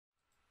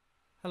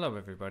Hello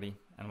everybody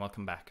and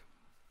welcome back.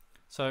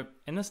 So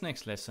in this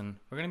next lesson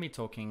we're going to be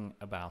talking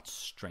about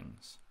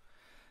strings.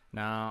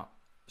 Now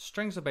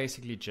strings are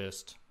basically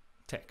just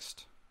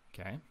text.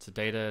 Okay, it's a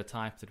data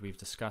type that we've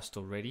discussed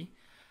already,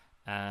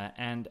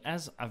 and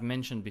as I've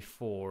mentioned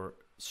before,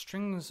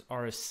 strings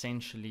are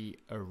essentially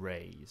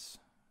arrays.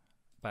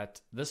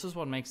 But this is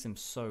what makes them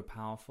so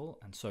powerful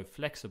and so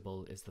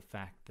flexible, is the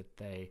fact that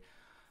they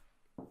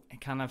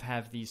kind of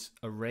have these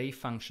array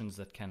functions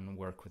that can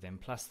work with them,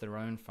 plus their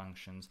own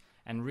functions.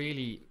 And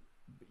really,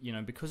 you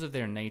know, because of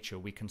their nature,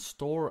 we can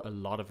store a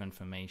lot of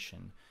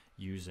information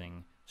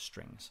using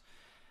strings.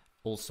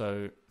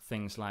 Also,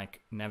 things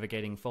like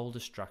navigating folder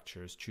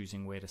structures,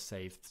 choosing where to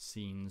save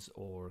scenes,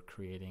 or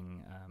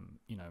creating,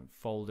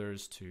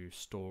 folders to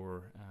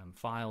store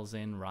files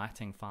in,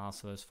 writing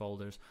files for those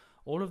folders.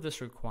 All of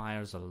this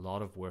requires a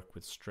lot of work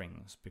with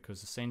strings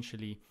because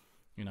essentially,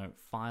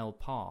 file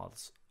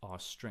paths are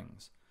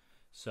strings.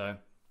 So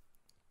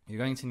you're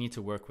going to need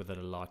to work with it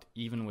a lot,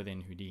 even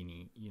within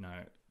Houdini.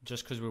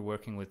 Just because we're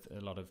working with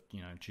a lot of,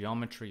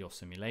 geometry or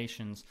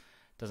simulations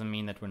doesn't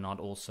mean that we're not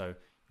also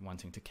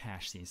wanting to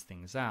cache these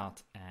things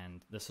out.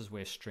 And this is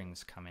where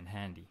strings come in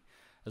handy,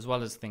 as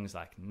well as things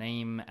like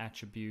name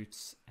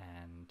attributes.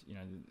 And,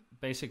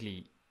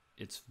 basically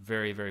it's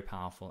very, very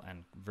powerful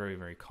and very,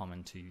 very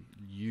common to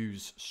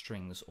use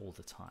strings all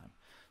the time.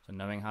 So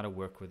knowing how to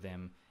work with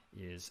them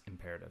is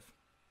imperative.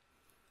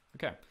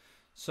 Okay,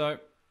 so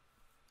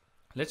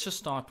let's just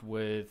start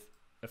with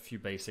a few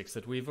basics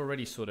that we've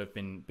already sort of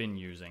been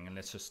using, and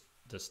let's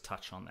just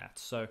touch on that.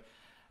 So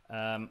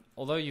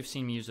although you've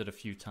seen me use it a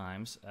few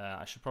times,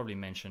 I should probably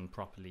mention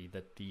properly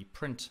that the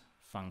print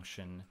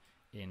function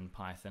in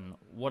Python,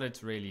 what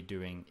it's really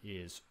doing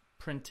is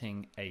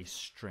printing a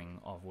string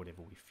of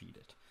whatever we feed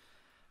it.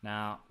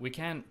 Now, we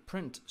can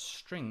print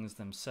strings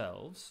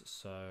themselves.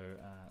 So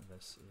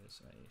this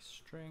is a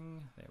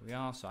string. There we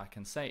are. So I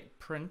can say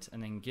print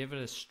and then give it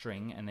a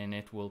string, and then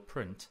it will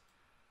print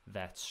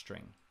that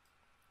string.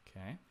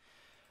 Okay.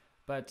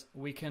 But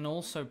we can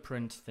also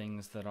print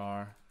things that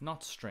are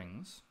not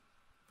strings.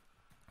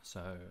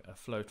 So a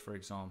float, for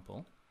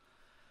example.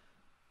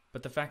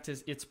 But the fact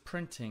is, it's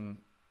printing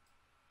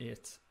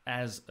it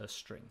as a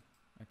string.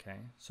 Okay.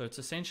 So it's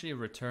essentially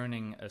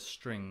returning a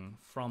string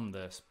from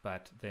this,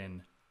 but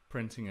then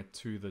printing it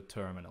to the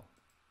terminal.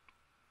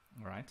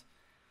 All right.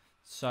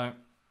 So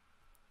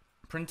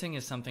printing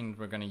is something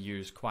we're going to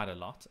use quite a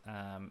lot.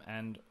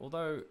 And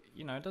although,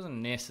 it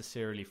doesn't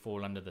necessarily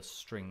fall under the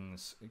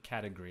strings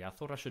category, I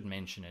thought I should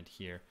mention it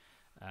here.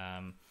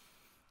 And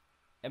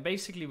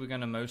basically, we're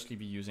going to mostly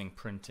be using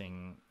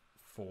printing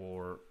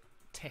for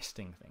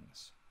testing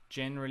things.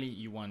 Generally,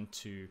 you want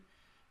to,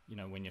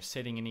 when you're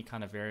setting any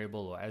kind of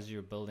variable, or as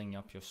you're building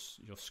up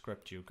your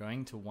script, you're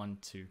going to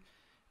want to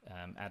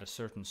at a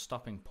certain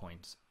stopping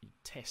point, you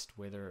test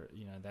whether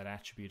that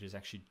attribute is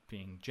actually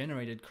being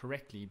generated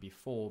correctly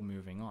before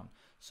moving on.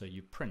 So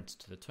you print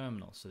to the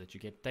terminal so that you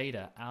get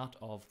data out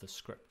of the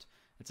script.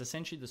 It's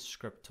essentially the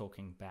script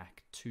talking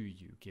back to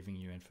you, giving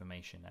you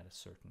information at a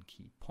certain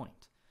key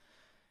point.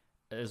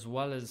 As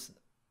well as,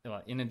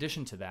 in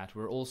addition to that,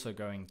 we're also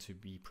going to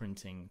be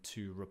printing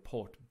to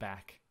report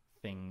back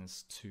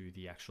things to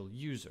the actual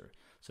user.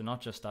 So not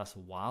just us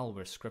while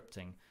we're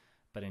scripting,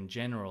 but in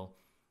general,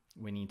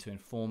 we need to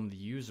inform the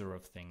user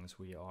of things.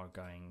 We are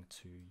going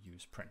to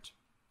use print.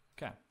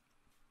 Okay,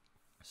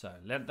 so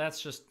that's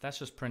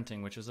just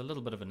printing, which is a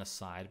little bit of an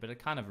aside, but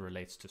it kind of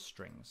relates to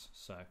strings.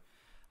 So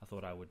I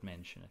thought I would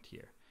mention it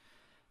here.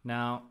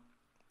 Now,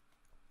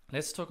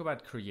 let's talk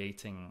about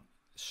creating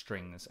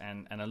strings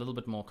and a little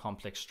bit more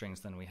complex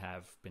strings than we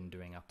have been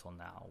doing up till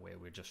now, where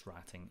we're just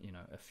writing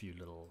a few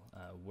little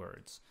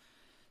words.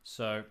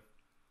 So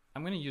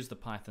I'm going to use the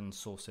Python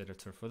source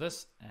editor for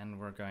this, and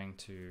we're going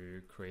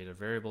to create a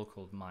variable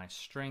called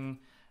myString,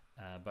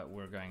 but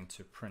we're going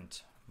to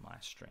print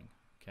myString.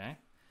 Okay,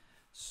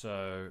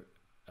 so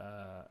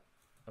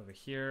over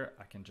here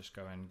I can just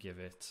go and give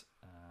it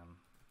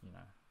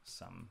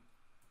some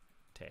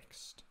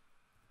text,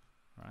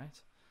 right?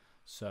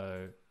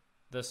 So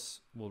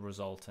this will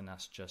result in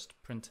us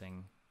just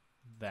printing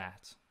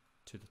that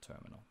to the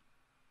terminal.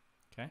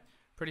 Okay,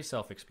 pretty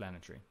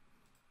self-explanatory.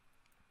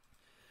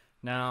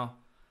 Now,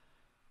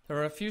 there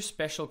are a few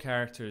special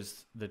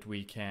characters that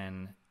we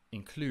can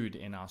include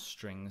in our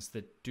strings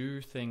that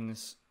do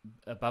things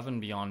above and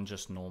beyond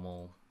just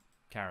normal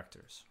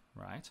characters,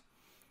 right?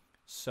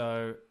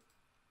 So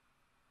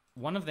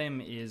one of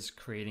them is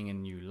creating a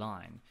new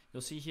line.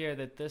 You'll see here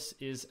that this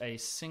is a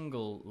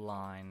single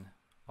line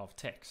of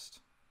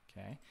text,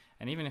 okay?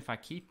 And even if I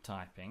keep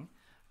typing,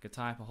 I could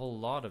type a whole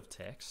lot of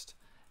text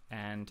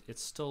and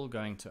it's still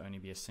going to only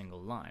be a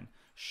single line.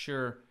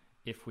 Sure,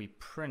 if we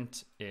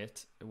print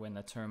it when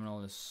the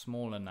terminal is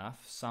small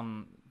enough,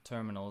 some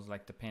terminals,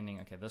 like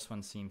depending, okay, this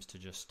one seems to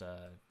just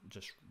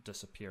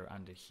disappear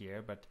under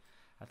here, but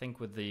I think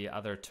with the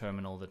other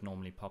terminal that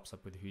normally pops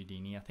up with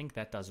Houdini, I think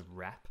that does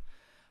wrap.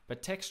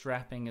 But text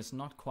wrapping is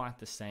not quite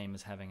the same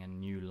as having a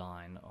new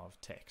line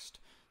of text.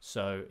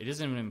 So it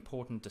is an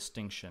important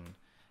distinction,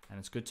 and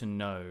it's good to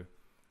know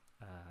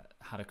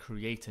how to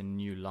create a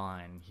new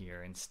line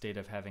here instead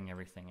of having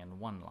everything in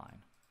one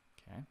line.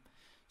 Okay,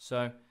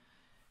 so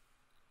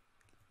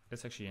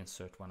let's actually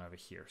insert one over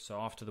here. So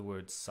after the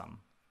word sum.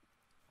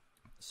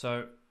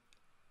 So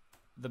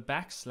the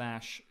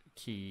backslash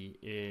key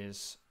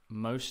is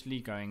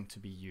mostly going to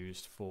be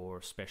used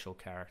for special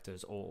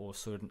characters or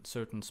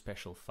certain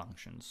special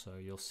functions. So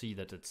you'll see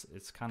that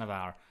it's kind of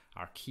our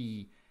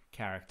key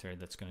character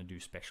that's going to do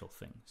special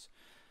things.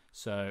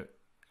 So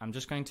I'm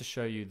just going to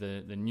show you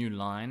the new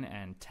line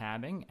and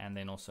tabbing and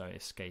then also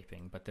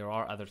escaping, but there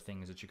are other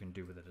things that you can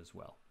do with it as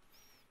well.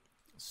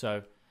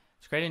 So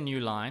to create a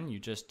new line, you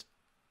just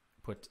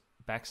put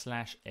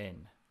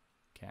 \n.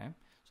 Okay,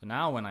 so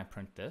now when I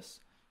print this,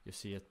 you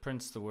see it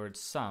prints the word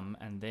sum,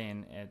 and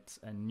then it's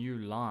a new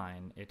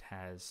line. It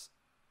has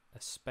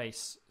a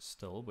space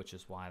still, which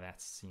is why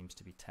that seems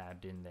to be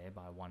tabbed in there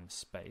by one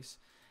space,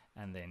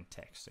 and then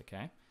text.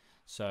 Okay,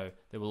 so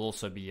there will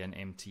also be an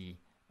empty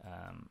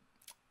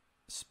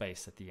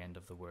space at the end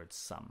of the word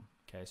sum.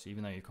 Okay, so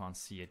even though you can't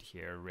see it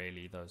here,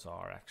 really those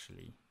are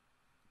actually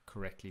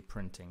correctly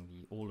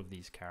printing all of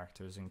these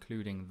characters,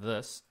 including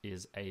this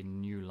is a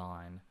new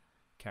line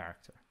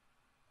character.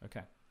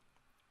 Okay.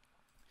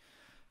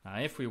 Now,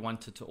 if we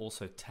wanted to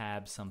also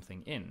tab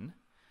something in,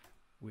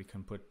 we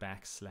can put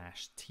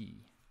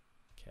 \t.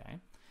 Okay.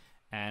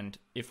 And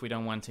if we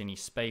don't want any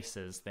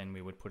spaces, then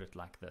we would put it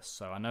like this.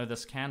 So I know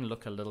this can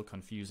look a little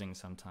confusing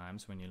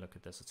sometimes when you look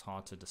at this. It's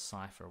hard to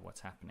decipher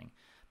what's happening.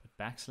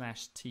 But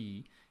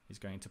 \t is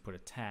going to put a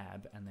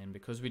tab, and then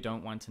because we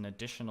don't want an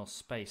additional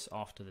space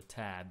after the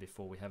tab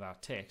before we have our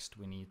text,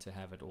 we need to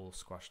have it all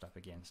squashed up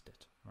against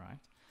it,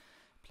 right?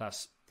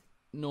 Plus,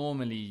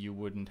 normally you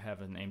wouldn't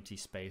have an empty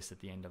space at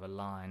the end of a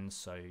line,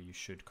 so you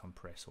should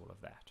compress all of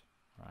that,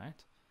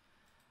 right?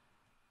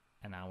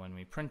 And now when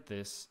we print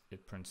this,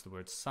 it prints the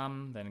word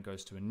sum, then it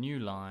goes to a new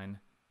line,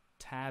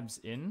 tabs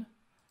in,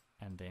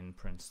 and then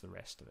prints the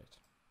rest of it.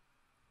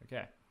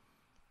 Okay.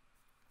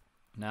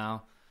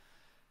 Now,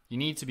 you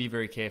need to be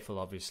very careful,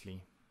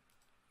 obviously.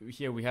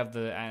 Here we have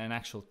an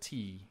actual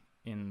T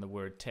in the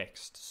word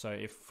text. So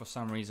if for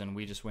some reason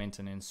we just went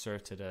and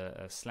inserted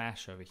a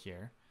slash over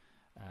here,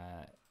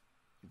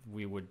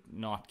 we would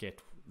not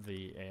get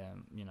the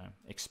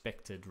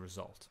expected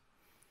result.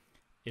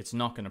 It's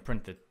not going to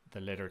print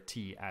the letter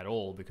T at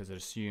all, because it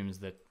assumes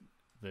that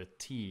the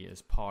T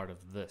is part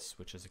of this,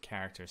 which is a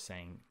character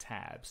saying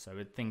tab. So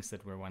it thinks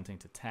that we're wanting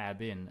to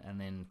tab in and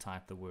then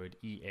type the word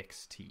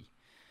EXT.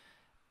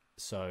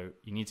 So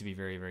you need to be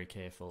very, very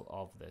careful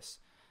of this.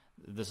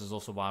 This is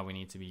also why we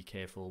need to be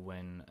careful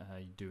when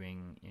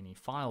doing any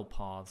file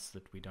paths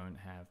that we don't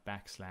have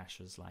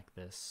backslashes like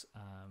this.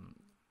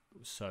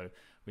 So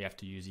we have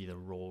to use either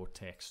raw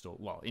text or,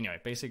 well, anyway,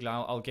 basically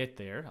I'll get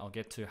there. I'll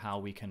get to how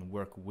we can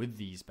work with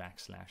these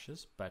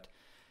backslashes, but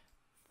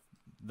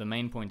the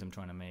main point I'm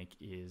trying to make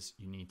is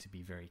you need to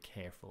be very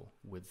careful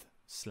with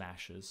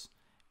slashes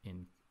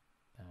in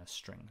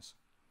strings.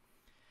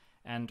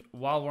 And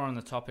while we're on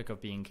the topic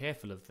of being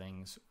careful of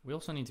things, we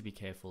also need to be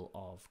careful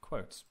of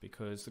quotes,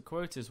 because the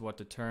quote is what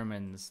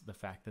determines the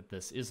fact that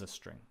this is a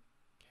string.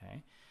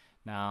 Okay.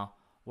 Now,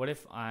 what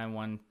if I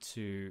want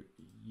to,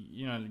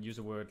 use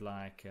a word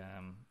like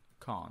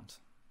can't,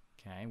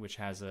 okay, which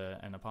has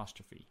an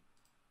apostrophe,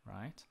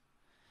 right?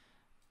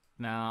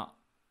 Now,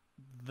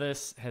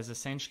 this has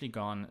essentially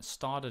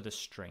started a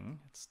string.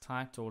 It's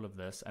typed all of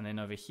this, and then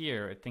over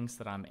here it thinks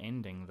that I'm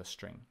ending the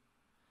string.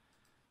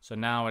 So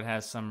now it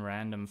has some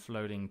random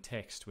floating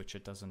text which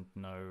it doesn't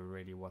know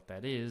really what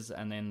that is,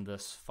 and then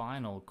this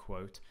final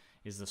quote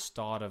is the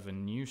start of a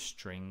new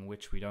string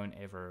which we don't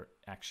ever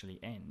actually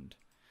end.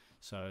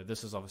 So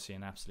this is obviously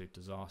an absolute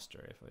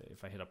disaster.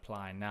 If I hit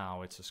apply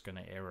now, it's just going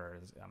to error.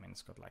 I mean,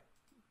 it's got like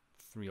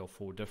 3 or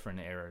 4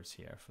 different errors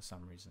here for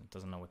some reason. It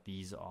doesn't know what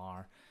these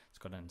are. It's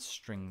got a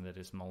string that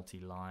is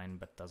multi-line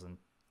but doesn't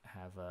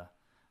have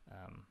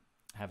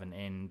an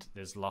end.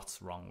 There's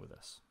lots wrong with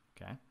this.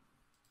 Okay.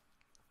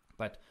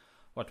 But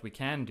what we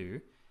can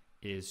do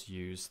is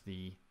use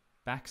the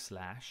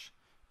backslash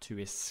to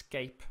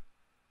escape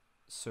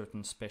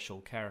certain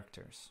special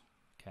characters.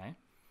 Okay.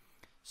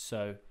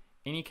 So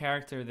any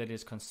character that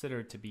is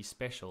considered to be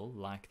special,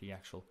 like the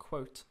actual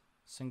quote,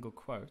 single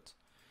quote,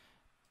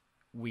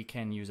 we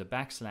can use a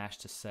backslash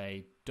to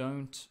say,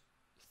 don't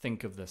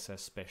think of this as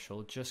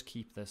special, just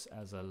keep this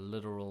as a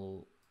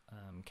literal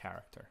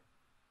character.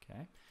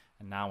 Okay.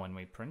 And now when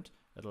we print,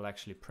 it'll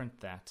actually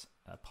print that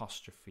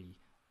apostrophe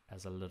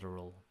as a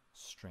literal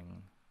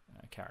string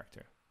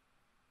character.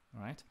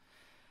 All right.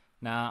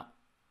 Now,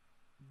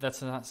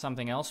 that's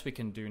something else we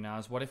can do now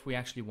is what if we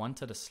actually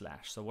wanted a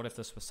slash? So what if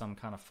this was some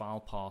kind of file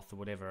path or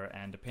whatever,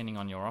 and depending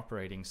on your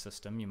operating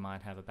system, you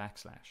might have a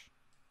backslash.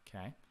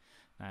 Okay.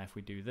 Now, if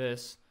we do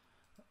this,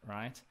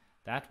 right,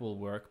 that will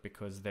work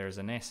because there's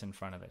an S in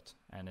front of it,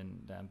 and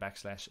in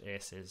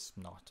 \S is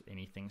not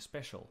anything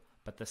special.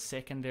 But the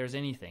second there's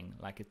anything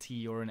like a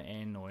T or an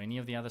N or any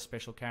of the other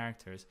special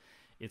characters,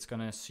 it's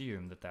going to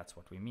assume that that's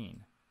what we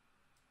mean.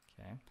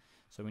 Okay.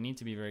 So we need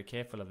to be very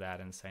careful of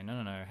that and say, no,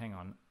 hang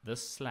on.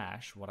 This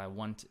slash, what I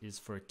want is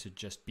for it to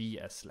just be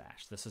a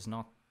slash. This is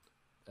not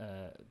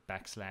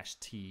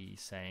 \t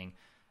saying,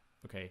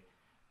 okay,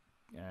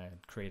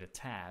 create a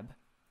tab.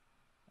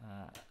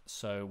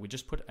 So we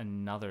just put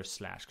another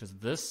slash, because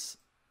this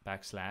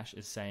 \/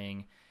 is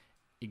saying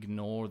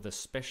ignore the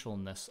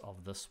specialness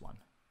of this one.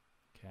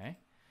 Okay,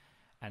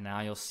 and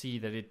now you'll see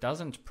that it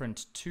doesn't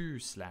print 2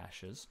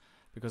 slashes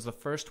because the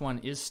first one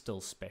is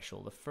still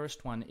special. The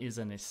first one is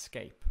an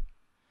escape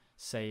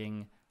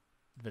saying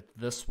that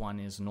this one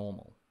is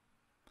normal.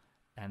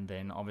 And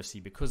then obviously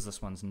because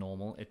this one's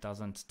normal, it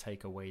doesn't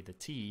take away the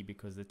T,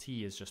 because the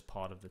T is just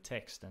part of the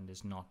text and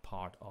is not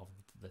part of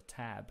the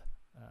tab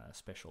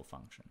special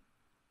function.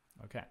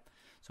 Okay,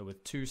 so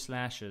with 2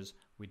 slashes,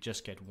 we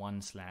just get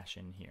 1 slash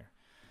in here,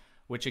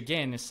 which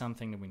again is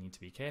something that we need to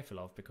be careful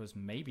of, because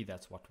maybe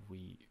that's what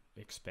we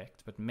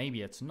expect, but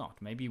maybe it's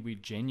not. Maybe we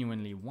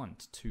genuinely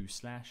want 2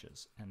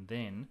 slashes, and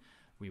then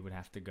we would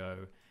have to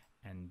go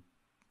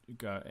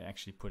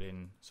actually put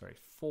in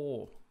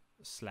 4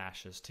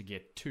 slashes to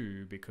get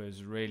 2,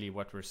 because really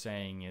what we're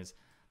saying is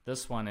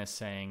this one is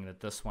saying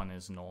that this one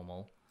is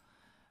normal,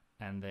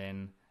 and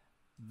then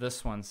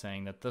this one's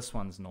saying that this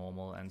one's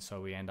normal, and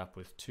so we end up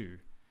with 2.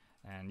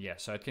 And yeah,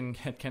 so it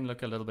can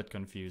look a little bit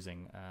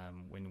confusing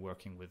when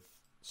working with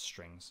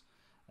strings,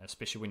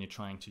 especially when you're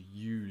trying to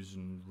use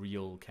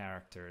real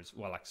characters,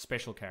 well, like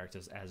special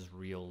characters as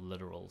real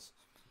literals.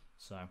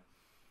 So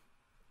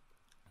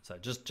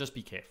just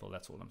be careful,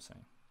 that's all I'm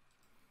saying.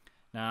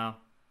 Now,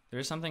 there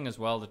is something as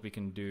well that we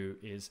can do,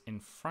 is in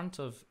front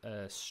of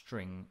a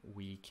string,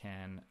 we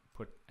can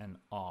put an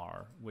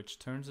R, which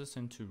turns us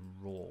into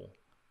raw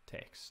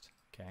text.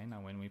 Okay,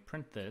 now when we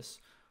print this,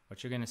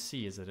 what you're going to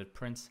see is that it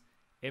prints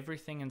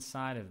everything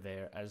inside of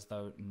there as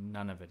though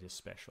none of it is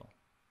special.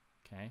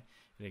 Okay,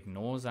 it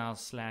ignores our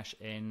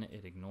 /n,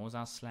 it ignores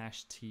our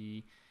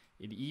 /t,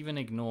 it even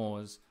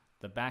ignores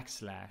the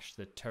 \/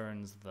 that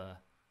turns the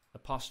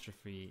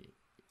apostrophe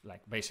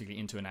like basically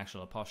into an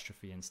actual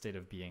apostrophe instead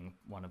of being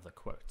one of the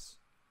quotes.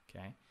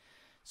 Okay,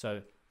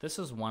 so this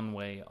is one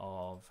way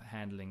of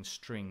handling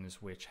strings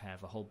which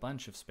have a whole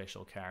bunch of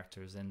special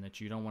characters in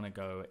that you don't want to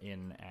go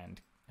in and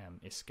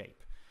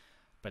escape.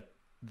 But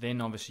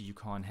then obviously you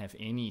can't have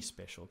any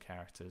special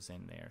characters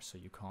in there, so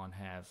you can't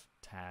have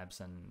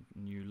tabs and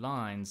new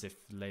lines if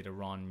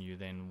later on you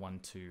then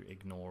want to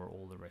ignore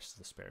all the rest of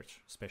the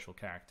special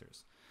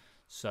characters.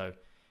 So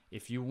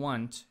if you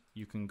want,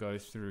 you can go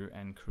through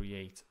and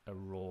create a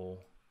raw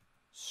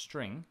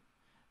string,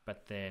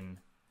 but then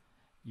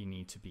you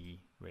need to be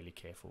really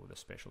careful with the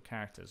special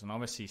characters. And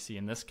obviously, see,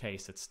 in this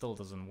case, it still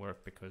doesn't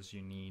work because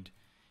you need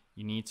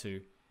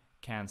to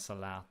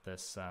cancel out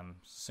this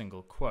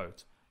single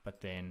quote,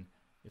 but then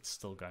it's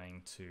still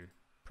going to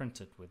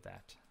print it with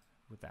that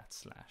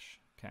slash.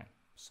 Okay,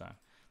 so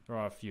there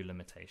are a few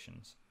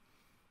limitations.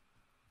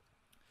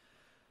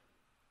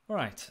 All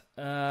right.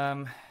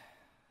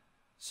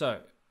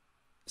 So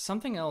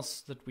something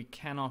else that we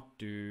cannot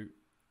do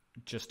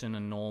just in a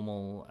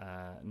normal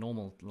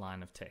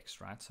line of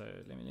text, right? So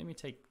let me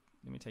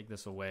take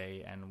this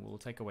away, and we'll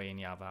take away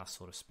any of our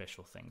sort of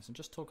special things and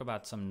just talk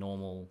about some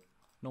normal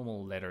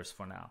letters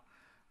for now.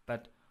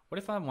 But what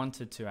if I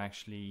wanted to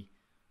actually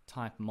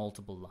type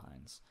multiple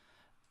lines?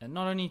 And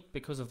not only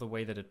because of the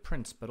way that it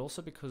prints, but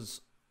also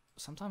because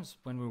sometimes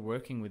when we're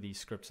working with these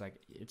scripts, like,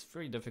 it's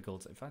very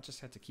difficult. If I just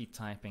had to keep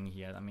typing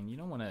here, I mean, you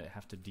don't want to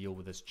have to deal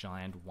with this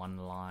giant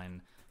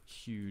one-line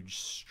huge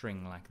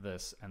string like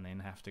this and then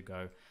have to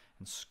go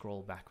and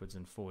scroll backwards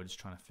and forwards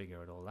trying to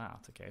figure it all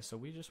out. Okay, so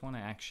we just want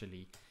to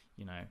actually,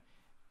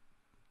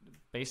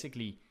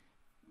 basically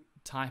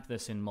type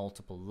this in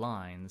multiple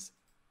lines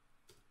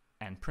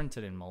and print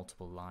it in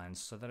multiple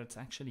lines so that it's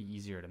actually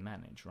easier to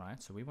manage,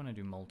 right? So we want to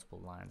do multiple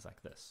lines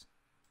like this.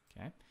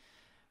 Okay,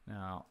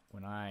 now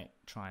when I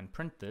try and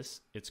print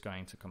this, it's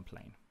going to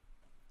complain.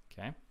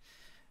 Okay,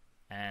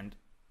 and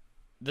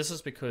this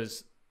is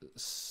because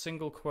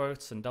single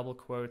quotes and double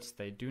quotes,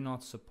 they do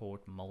not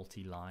support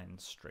multi-line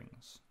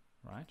strings,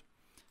 right?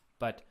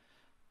 But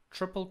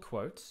triple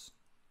quotes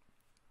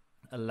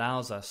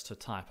allows us to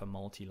type a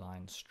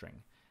multi-line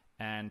string,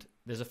 and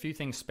there's a few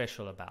things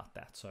special about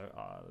that. So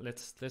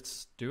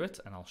let's do it,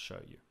 and I'll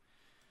show you.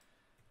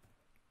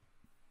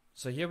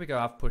 So here we go.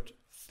 I've put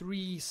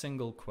 3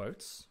 single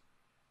quotes.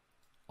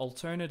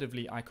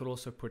 Alternatively, I could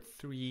also put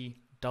 3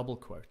 double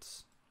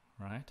quotes,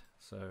 right?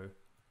 So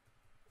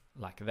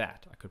like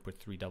that, I could put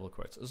 3 double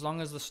quotes. As long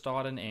as the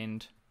start and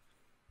end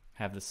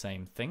have the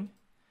same thing,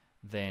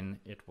 then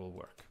it will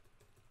work.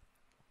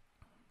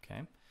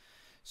 Okay,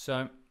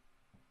 so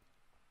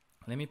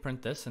let me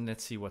print this and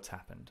let's see what's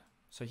happened.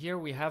 So here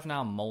we have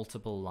now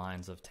multiple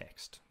lines of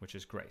text, which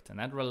is great, and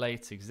that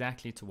relates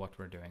exactly to what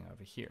we're doing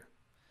over here.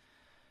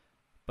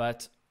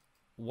 But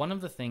one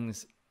of the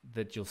things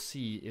that you'll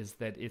see is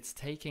that it's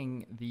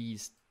taking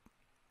these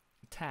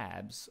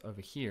tabs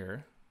over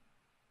here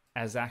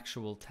as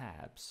actual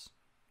tabs,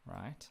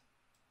 right?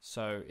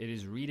 So it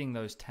is reading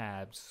those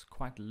tabs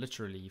quite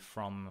literally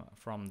from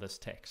this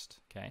text.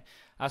 Okay,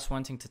 us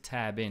wanting to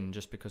tab in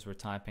just because we're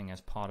typing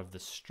as part of the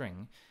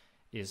string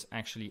is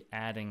actually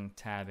adding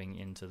tabbing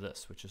into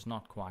this, which is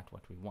not quite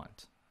what we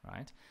want,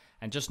 right?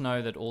 And just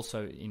know that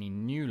also any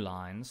new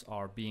lines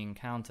are being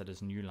counted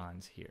as new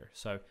lines here.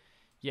 So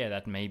yeah,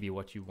 that may be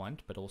what you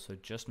want, but also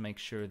just make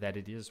sure that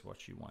it is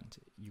what you want.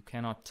 You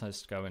cannot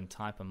just go and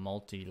type a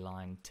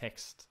multi-line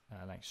text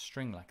like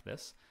string like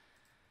this,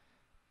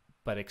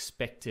 but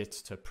expect it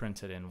to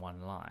print it in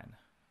one line.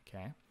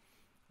 Okay.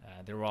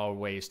 There are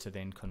ways to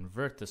then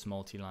convert this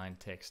multi-line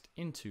text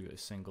into a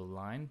single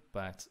line,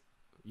 but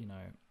you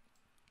know,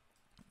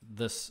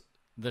 this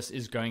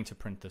is going to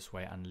print this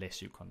way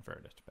unless you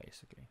convert it,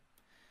 basically.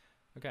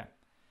 Okay,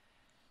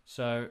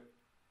 so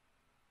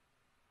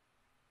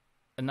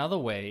another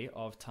way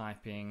of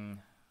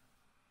typing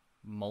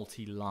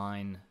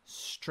multi-line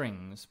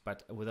strings,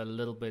 but with a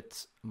little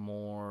bit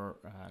more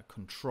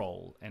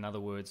control. In other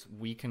words,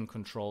 we can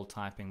control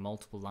typing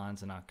multiple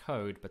lines in our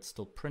code, but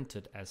still print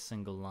it as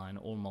single line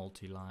or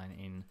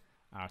multi-line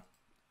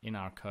in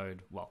our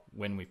code. Well,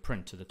 when we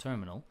print to the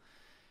terminal,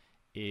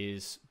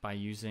 is by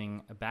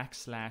using a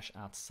backslash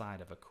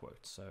outside of a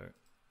quote. So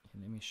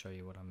let me show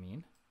you what I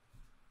mean.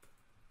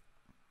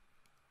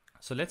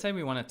 So let's say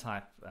we want to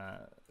type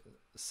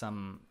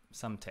some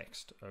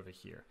text over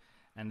here.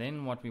 And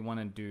then what we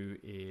want to do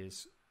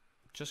is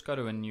just go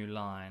to a new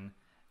line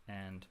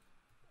and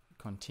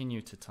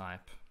continue to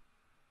type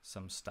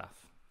some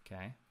stuff,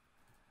 okay?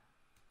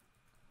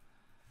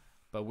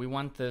 But we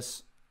want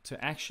this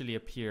to actually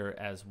appear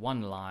as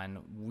one line.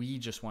 We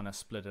just want to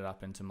split it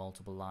up into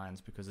multiple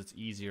lines because it's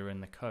easier in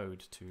the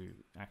code to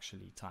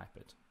actually type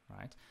it,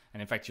 right?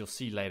 And in fact, you'll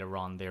see later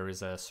on there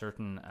is a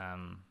certain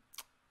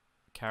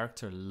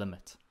character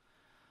limit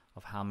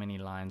of how many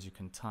lines you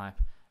can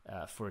type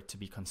for it to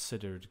be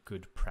considered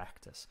good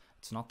practice.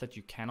 It's not that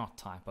you cannot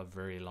type a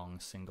very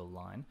long single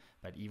line,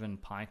 but even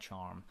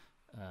PyCharm,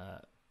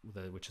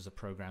 which is a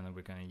program that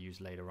we're going to use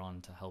later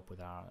on to help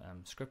with our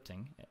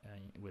scripting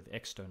with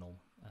external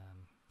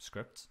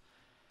scripts,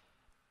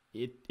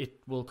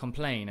 it will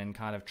complain and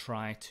kind of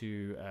try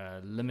to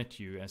limit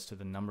you as to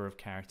the number of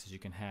characters you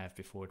can have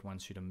before it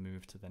wants you to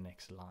move to the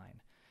next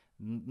line.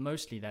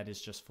 Mostly that is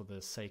just for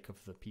the sake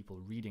of the people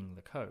reading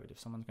the code. If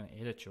someone's going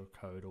to edit your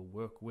code or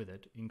work with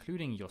it,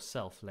 including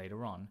yourself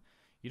later on,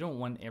 you don't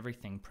want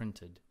everything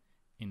printed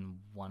in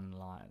one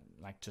line,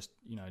 like just,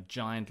 you know, a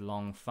giant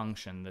long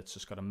function that's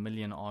just got a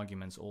million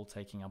arguments all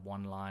taking up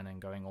one line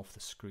and going off the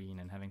screen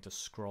and having to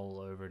scroll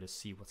over to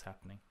see what's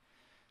happening.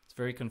 It's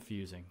very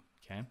confusing,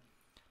 okay?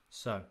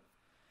 So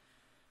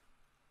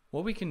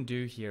what we can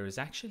do here is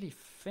actually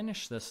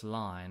finish this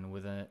line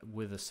with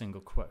a single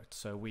quote.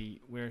 So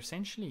we're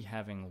essentially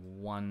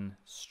having one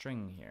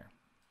string here.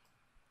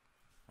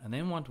 And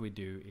then what we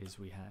do is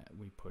we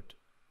put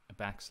a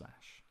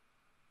backslash.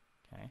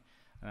 Okay.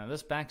 Now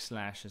this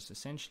backslash is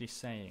essentially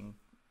saying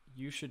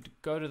you should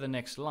go to the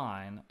next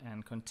line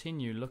and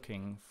continue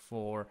looking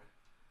for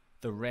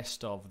the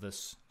rest of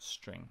this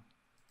string.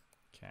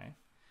 Okay.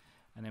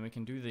 And then we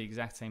can do the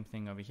exact same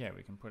thing over here.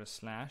 We can put a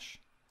slash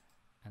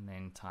and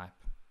then type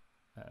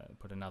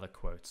put another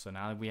quote. So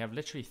now we have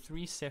literally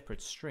three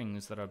separate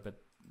strings that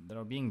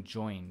are being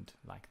joined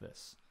like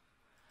this.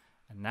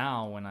 And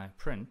now when I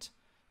print,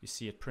 you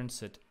see it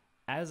prints it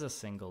as a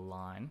single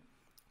line,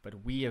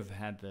 but we have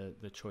had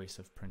the choice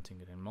of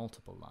printing it in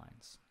multiple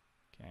lines.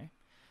 Okay,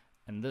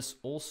 and this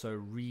also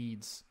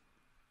reads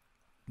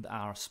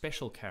our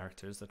special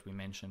characters that we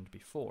mentioned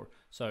before.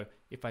 So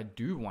if I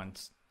do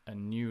want a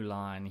new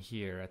line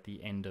here at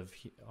the end of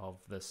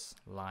this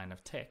line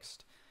of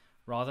text,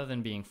 rather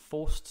than being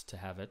forced to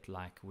have it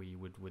like we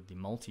would with the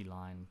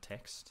multi-line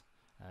text,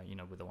 you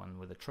know, with the one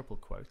with the triple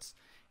quotes,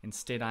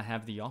 instead I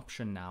have the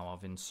option now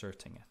of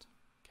inserting it.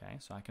 Okay,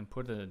 so I can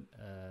put a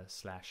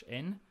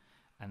 /n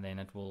and then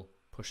it will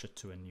push it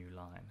to a new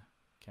line.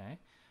 Okay,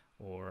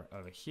 or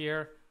over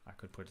here I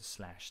could put a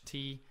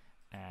 /t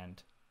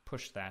and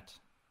push that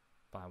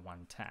by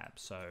one tab.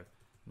 So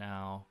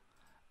now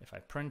if I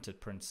print,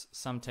 it prints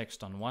some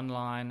text on one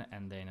line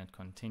and then it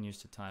continues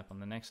to type on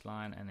the next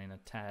line and then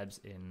it tabs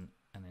in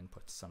and then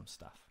puts some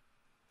stuff.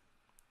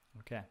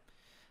 Okay,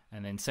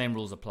 and then same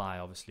rules apply.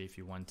 Obviously, if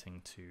you're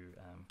wanting to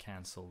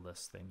cancel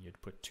this, then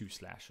you'd put two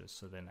slashes.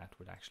 So then that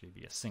would actually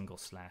be a single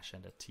slash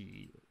and a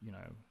T, you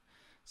know.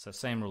 So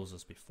same rules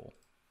as before.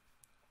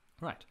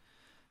 Right.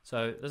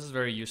 So this is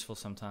very useful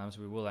sometimes.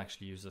 We will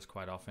actually use this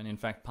quite often. In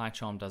fact,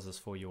 PyCharm does this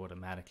for you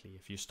automatically.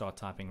 If you start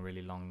typing a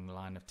really long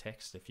line of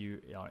text, if you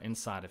are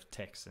inside of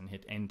text and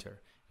hit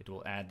enter, it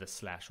will add the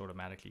slash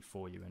automatically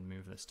for you and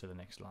move this to the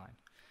next line.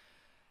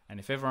 And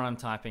if ever I'm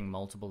typing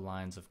multiple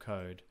lines of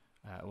code,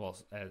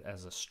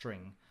 as a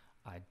string,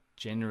 I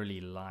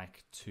generally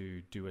like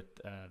to do it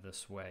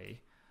this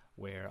way,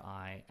 where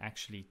I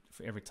actually,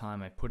 for every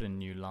time I put a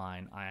new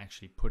line, I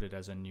actually put it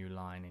as a new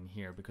line in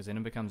here, because then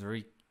it becomes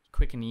very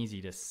quick and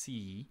easy to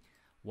see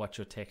what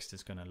your text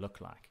is going to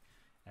look like.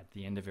 At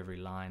the end of every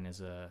line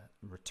is a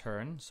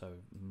return, so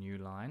new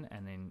line,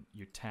 and then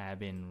you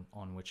tab in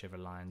on whichever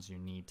lines you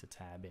need to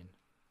tab in.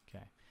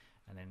 Okay,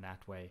 and then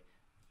that way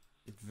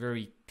it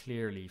very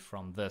clearly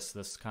from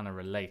this kind of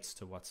relates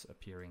to what's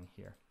appearing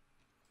here.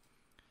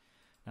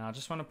 Now I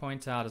just want to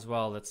point out as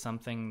well that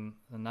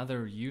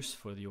another use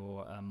for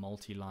your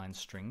multi-line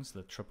strings,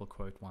 the triple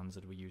quote ones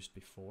that we used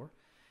before,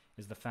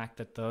 is the fact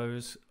that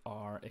those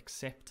are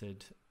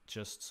accepted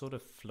just sort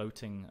of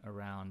floating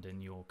around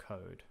in your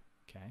code.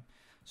 Okay,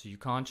 so you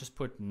can't just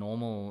put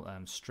normal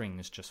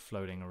strings just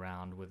floating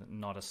around with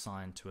not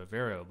assigned to a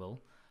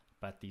variable,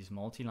 but these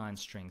multi-line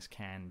strings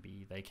can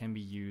be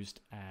used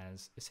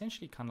as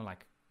essentially kind of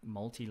like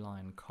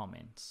multi-line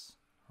comments,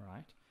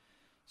 right?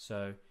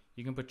 So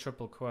you can put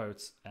triple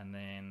quotes and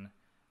then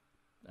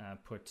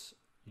put,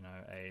 you know,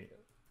 a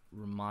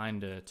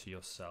reminder to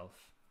yourself,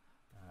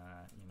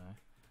 you know,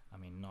 I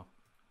mean, not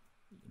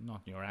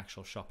your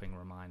actual shopping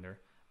reminder,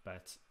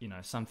 but, you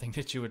know, something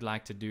that you would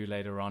like to do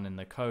later on in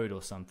the code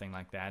or something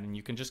like that. And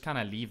you can just kind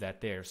of leave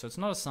that there. So it's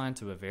not assigned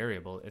to a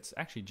variable. It's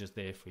actually just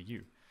there for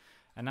you.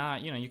 And now,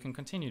 you know, you can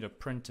continue to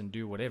print and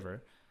do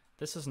whatever.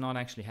 This is not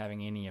actually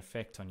having any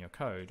effect on your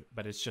code,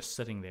 but it's just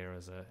sitting there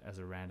as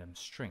a random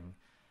string.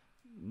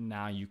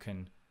 Now you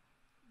can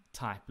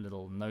type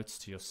little notes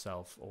to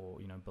yourself,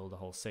 or, you know, build a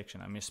whole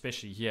section. I mean,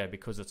 especially here,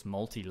 because it's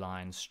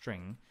multi-line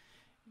string,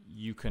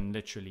 you can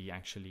literally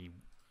actually,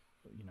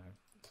 you know,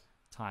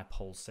 type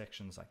whole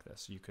sections like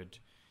this. You could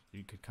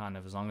kind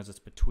of, as long as it's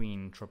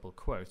between triple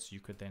quotes, you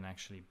could then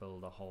actually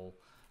build a whole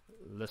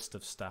list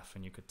of stuff,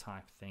 and you could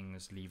type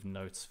things, leave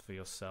notes for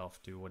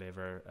yourself, do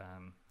whatever,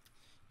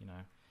 you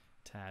know,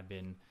 tab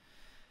in,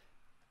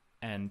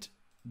 and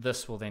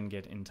this will then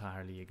get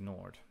entirely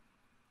ignored.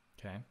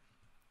 Okay,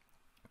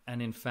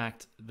 and in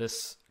fact,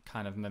 this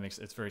kind of mimics,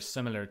 it's very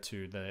similar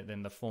to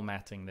the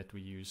formatting that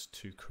we use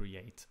to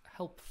create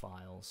help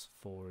files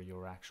for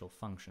your actual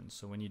functions.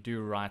 So when you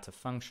do write a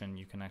function,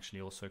 you can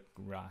actually also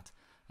write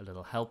a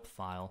little help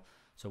file.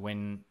 So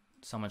when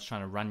someone's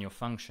trying to run your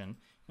function,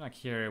 like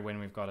here when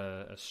we've got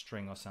a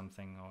string or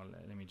something, or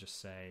let me just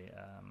say,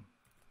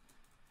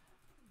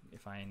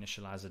 if I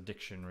initialize a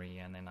dictionary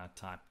and then I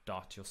type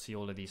dot, you'll see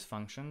all of these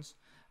functions.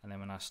 And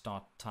then when I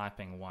start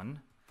typing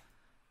one,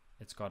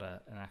 it's got an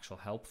actual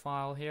help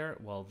file here.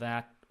 Well,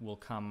 that will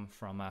come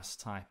from us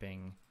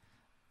typing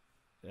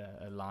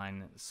a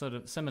line sort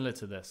of similar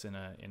to this in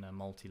a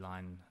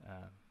multi-line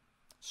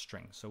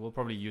string. So we'll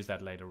probably use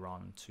that later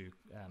on to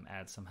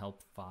add some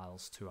help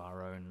files to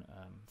our own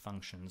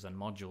functions and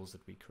modules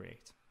that we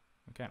create.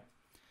 Okay,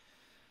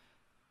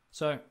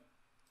 so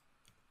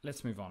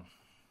let's move on.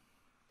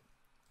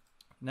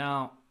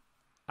 Now,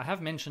 I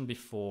have mentioned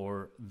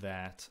before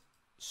that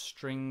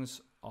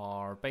strings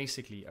are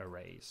basically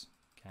arrays.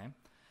 Okay,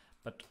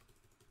 but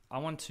I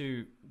want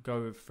to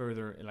go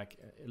further, like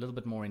a little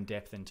bit more in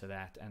depth into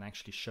that, and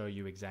actually show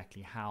you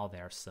exactly how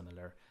they're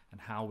similar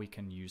and how we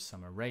can use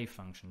some array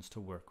functions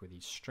to work with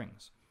these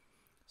strings.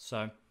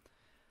 So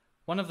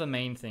one of the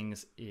main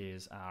things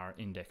is our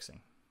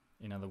indexing.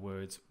 In other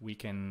words, we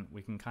can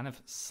kind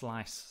of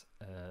slice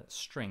a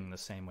string the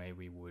same way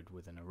we would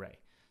with an array.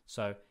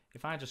 So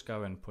if I just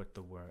go and put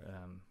the word,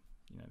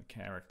 you know, the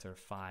character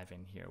 5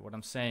 in here, what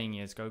I'm saying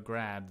is go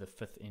grab the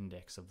 5th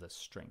index of this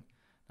string.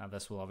 Now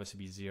this will obviously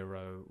be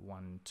 0,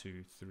 1,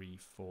 2, 3,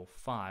 4,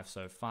 5.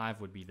 So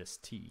 5 would be this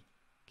T.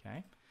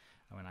 Okay,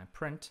 and when I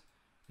print,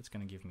 it's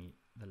going to give me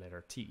the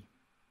letter T.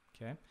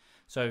 Okay,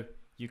 so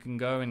you can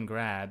go and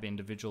grab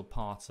individual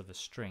parts of a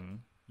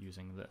string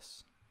using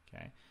this.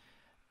 Okay,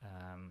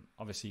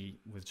 obviously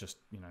with just,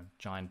 you know,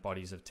 giant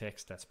bodies of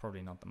text, that's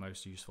probably not the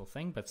most useful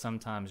thing, but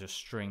sometimes a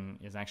string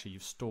is actually,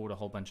 you've stored a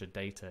whole bunch of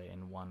data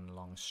in one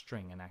long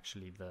string, and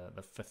actually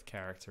the 5th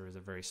character is a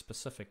very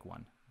specific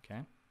one.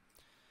 Okay,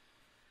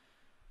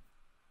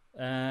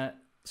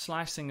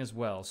 slicing as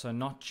well, so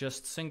not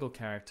just single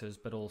characters,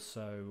 but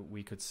also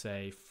we could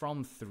say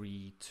from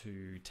 3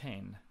 to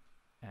 10,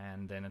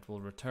 and then it will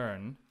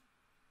return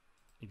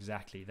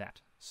exactly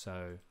that.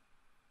 So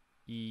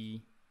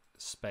E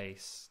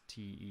space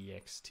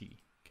TEXT,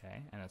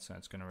 okay, and it's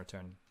going to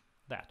return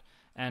that.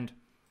 And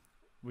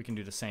we can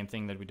do the same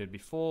thing that we did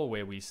before,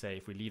 where we say,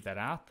 if we leave that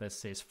out, this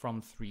says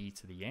from 3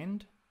 to the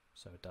end,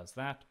 so it does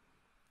that.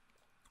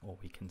 Or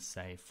we can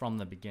say from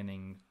the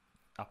beginning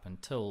up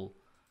until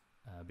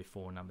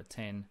before number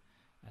 10,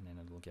 and then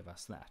it will give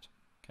us that.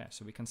 Okay,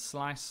 so we can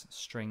slice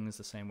strings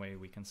the same way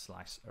we can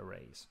slice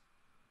arrays.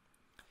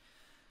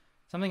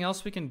 Something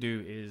else we can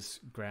do is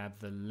grab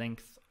the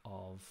length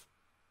of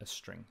a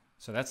string.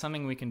 So that's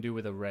something we can do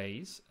with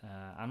arrays.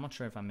 I'm not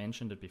sure if I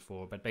mentioned it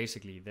before, but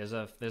basically there's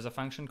a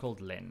function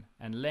called len,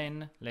 and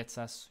len lets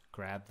us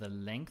grab the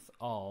length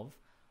of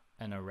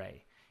an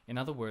array. In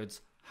other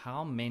words,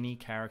 how many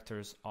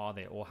characters are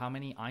there, or how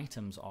many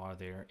items are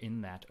there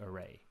in that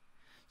array.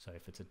 So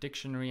if it's a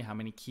dictionary, how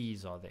many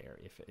keys are there?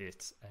 If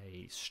it's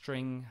a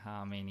string,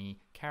 how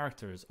many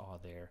characters are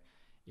there?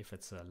 If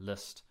it's a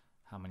list,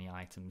 how many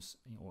items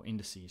or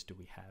indices do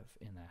we have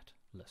in that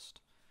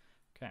list?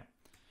 Okay,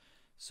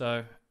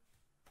 so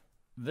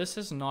this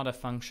is not a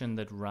function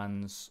that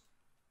runs,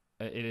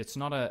 it's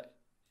not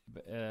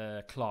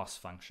a class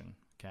function,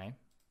 okay?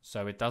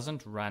 So it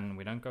doesn't run,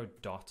 we don't go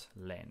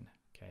 .len,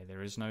 okay?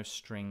 There is no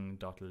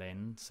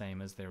string.len,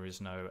 same as there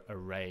is no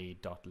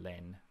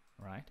array.len,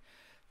 right?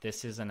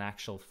 this is an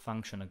actual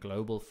function, a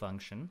global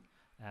function,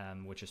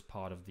 which is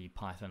part of the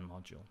Python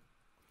module.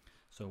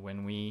 So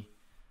when we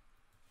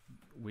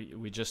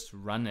just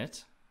run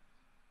it,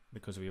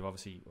 because we've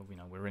obviously,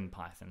 we're in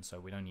Python, so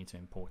we don't need to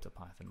import a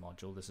Python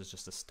module. This is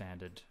just a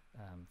standard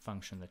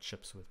function that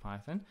ships with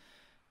Python.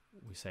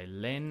 We say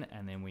len,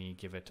 and then we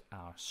give it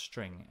our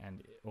string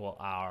or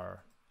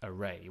our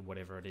array,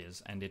 whatever it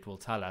is, and it will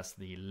tell us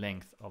the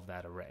length of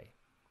that array.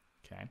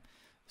 Okay,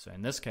 so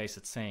in this case,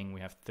 it's saying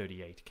we have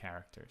 38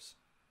 characters,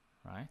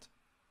 right?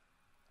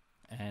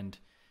 And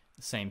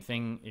the same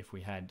thing if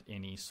we had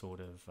any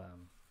sort of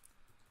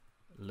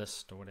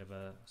list or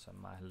whatever. So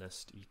my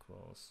list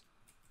equals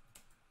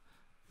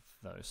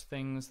those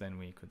things, then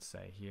we could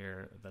say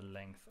here the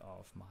length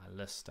of my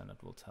list, and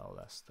it will tell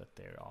us that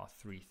there are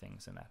 3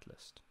 things in that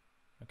list.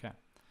 Okay,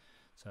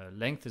 so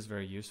length is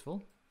very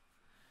useful.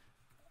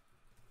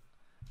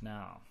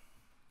 Now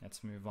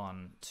let's move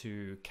on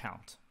to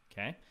count.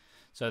 Okay,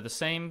 so the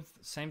same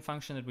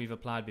function that we've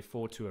applied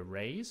before to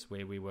arrays,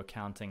 where we were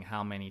counting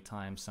how many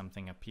times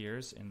something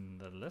appears in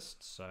the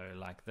list, so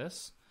like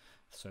this.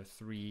 So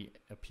 3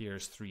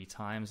 appears 3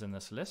 times in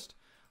this list.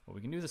 Well,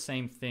 we can do the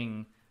same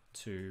thing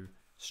to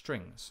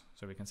strings.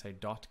 So we can say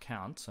dot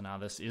count. So now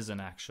this is an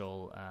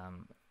actual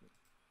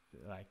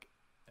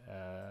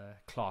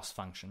class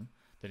function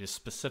that is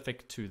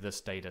specific to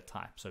this data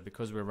type. So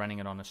because we're running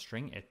it on a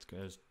string, it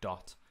goes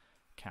dot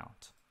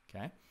count.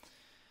 Okay,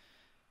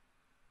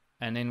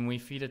 and then we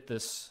feed it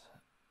this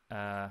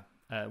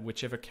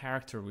whichever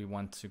character we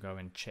want to go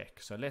and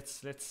check. So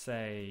let's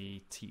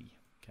say t.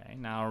 Okay,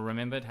 now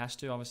remember, it has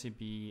to obviously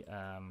be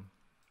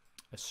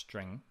a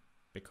string,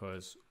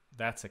 because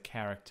that's a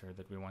character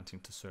that we're wanting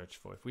to search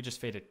for. If we just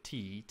fed it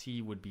t,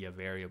 t would be a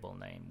variable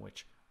name,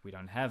 which we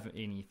don't have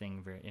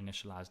anything very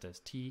initialized as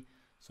t,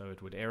 so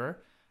it would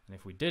error. And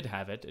if we did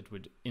have it, it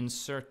would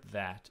insert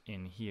that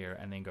in here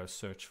and then go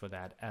search for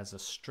that as a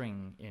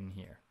string in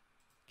here.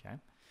 Okay,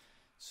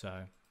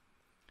 so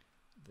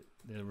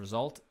the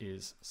result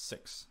is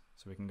 6.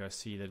 So we can go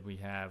see that we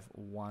have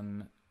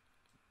 1,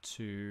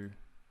 2,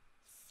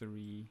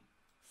 3,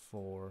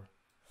 4,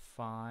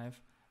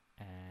 5,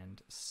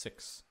 and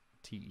 6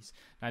 t's.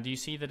 Now, do you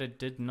see that it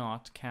did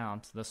not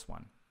count this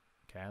one?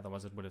 Okay,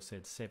 otherwise it would have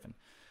said 7.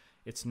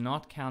 It's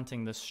not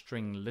counting the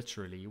string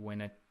literally.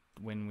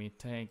 When we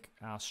take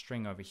our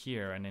string over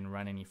here and then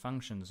run any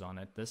functions on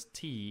it, this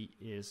t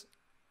is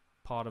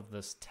part of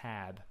this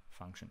tab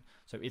function.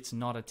 So it's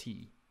not a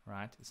t,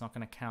 right? It's not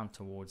going to count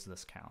towards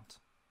this count.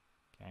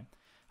 Okay.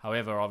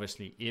 However,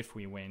 obviously, if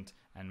we went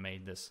and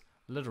made this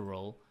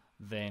literal,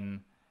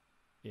 then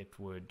it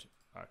would.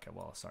 Okay.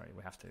 Well, sorry,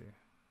 we have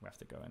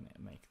to go and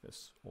make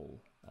this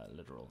all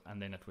literal, and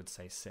then it would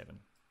say 7.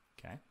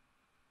 Okay.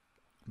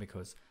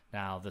 Because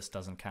now this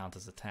doesn't count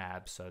as a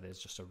tab, so there's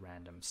just a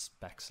random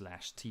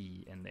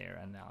 \t in there,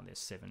 and now there's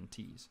 7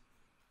 t's.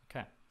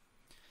 Okay.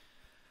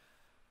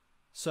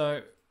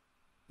 So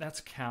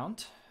that's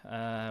count,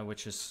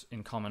 which is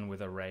in common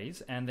with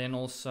arrays, and then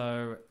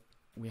also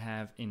we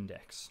have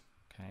index.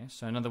 Okay.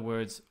 So in other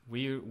words,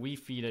 we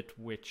feed it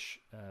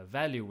which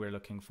value we're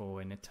looking for,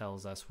 and it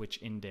tells us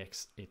which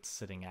index it's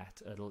sitting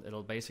at.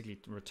 It'll basically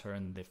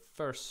return the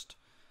first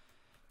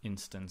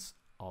instance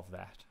of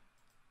that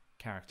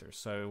character.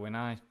 So when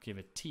I give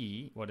it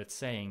t, what it's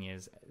saying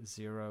is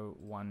 0,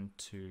 1,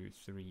 2,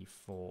 3,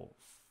 4,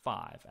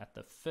 5. At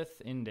the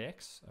 5th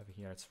index, over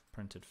here it's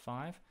printed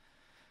 5.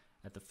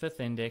 At the 5th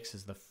index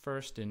is the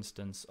first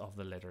instance of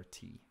the letter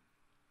t.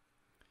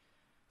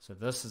 So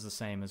this is the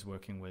same as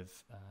working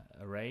with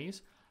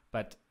arrays,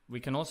 but we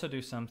can also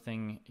do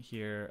something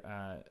here,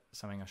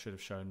 something I should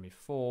have shown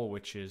before,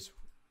 which is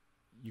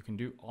you can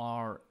do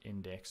r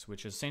index,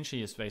 which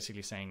essentially is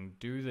basically saying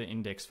do the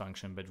index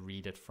function but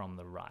read it from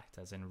the right,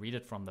 as in read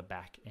it from the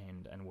back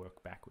end and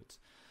work backwards.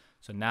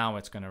 So now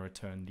it's going to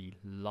return the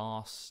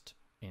last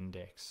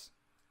index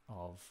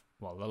of,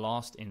 well, the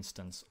last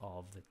instance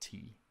of the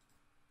t.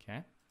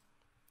 Okay,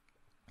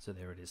 so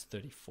there it is,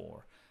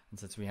 34. And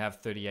since we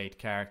have 38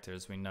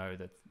 characters, we know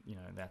that,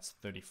 that's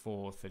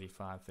 34,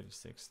 35,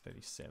 36,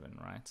 37,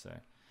 right? So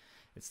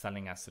it's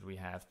telling us that we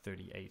have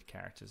 38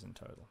 characters in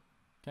total.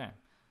 Okay.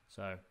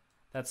 So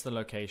that's the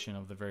location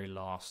of the very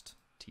last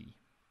t.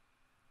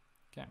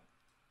 Okay.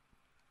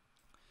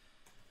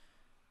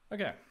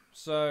 Okay,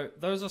 so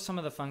those are some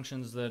of the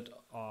functions that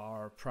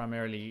are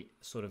primarily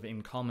sort of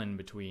in common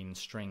between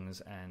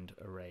strings and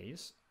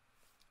arrays.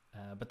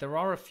 But there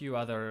are a few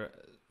other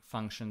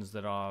functions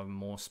that are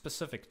more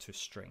specific to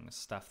strings,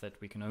 stuff that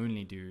we can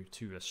only do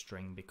to a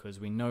string because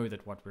we know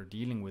that what we're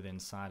dealing with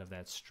inside of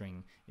that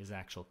string is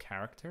actual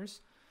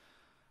characters,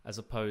 as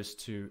opposed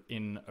to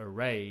in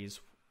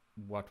arrays,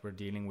 what we're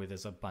dealing with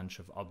is a bunch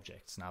of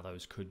objects. Now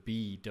those could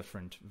be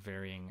different,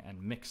 varying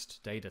and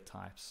mixed data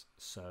types,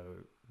 so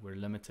we're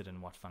limited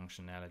in what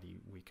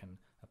functionality we can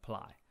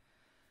apply.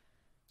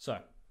 So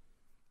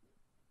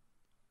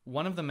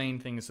one of the main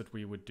things that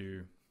we would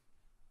do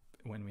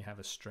when we have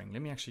a string,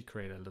 let me actually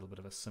create a little bit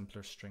of a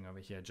simpler string over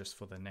here just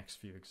for the next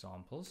few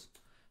examples.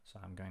 So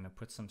I'm going to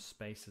put some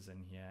spaces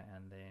in here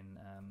and then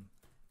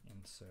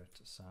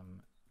insert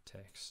some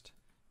text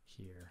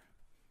here.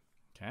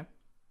 Okay.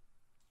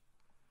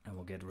 And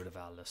we'll get rid of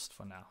our list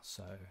for now.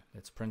 So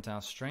let's print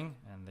our string,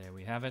 and there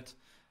we have it.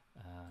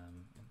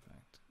 In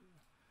fact,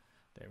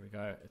 there we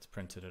go. It's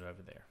printed it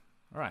over there.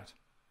 All right.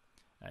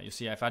 You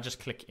see, if I just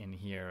click in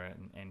here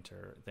and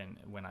enter, then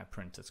when I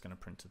print, it's going to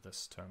print to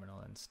this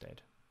terminal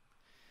instead.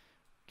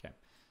 Okay.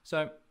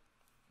 So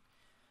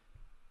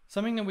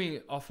something that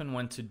we often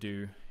want to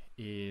do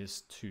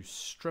is to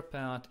strip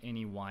out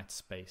any white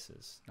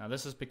spaces. Now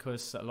this is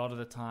because a lot of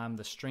the time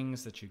the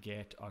strings that you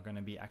get are going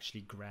to be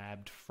actually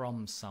grabbed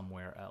from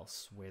somewhere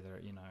else,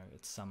 whether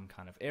it's some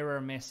kind of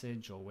error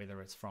message or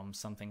whether it's from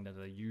something that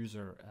the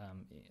user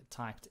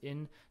typed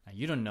in. Now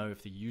you don't know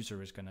if the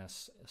user is going to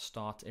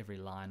start every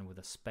line with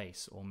a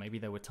space, or maybe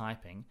they were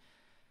typing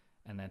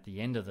and at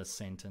the end of the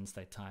sentence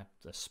they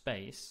typed a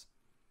space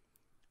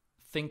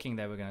thinking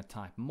they were going to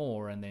type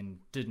more and then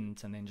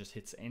didn't, and then just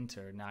hits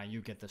enter. Now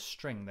you get the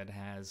string that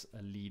has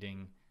a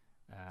leading,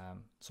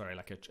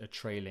 a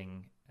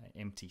trailing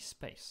empty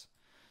space.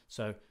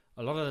 So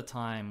a lot of the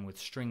time with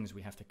strings,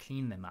 we have to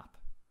clean them up.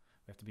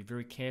 We have to be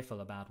very careful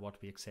about what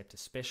we accept,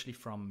 especially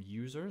from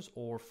users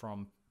or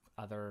from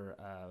other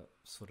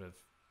sort of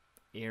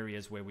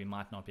areas where we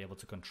might not be able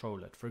to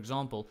control it. For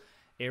example,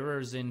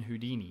 errors in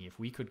Houdini. If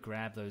we could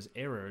grab those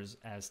errors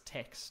as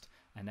text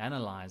and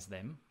analyze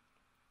them,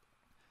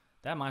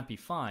 that might be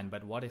fine,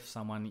 but what if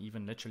someone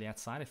even literally at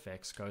side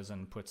effects goes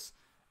and puts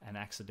an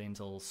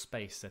accidental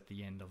space at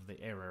the end of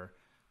the error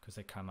because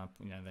they come up,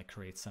 they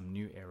create some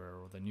new error,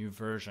 or the new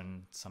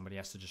version, somebody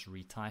has to just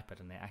retype it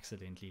and they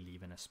accidentally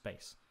leave in a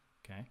space,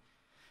 okay?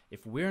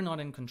 If we're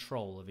not in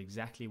control of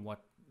exactly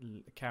what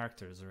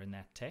characters are in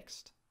that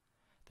text,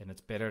 then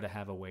it's better to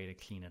have a way to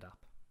clean it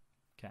up,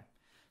 okay?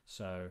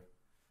 So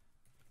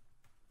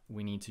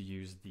we need to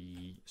use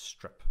the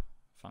strip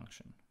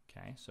function.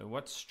 Okay, so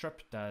what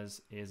strip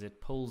does is it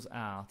pulls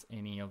out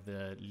any of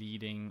the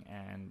leading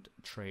and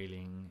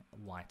trailing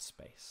white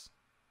space.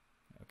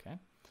 Okay,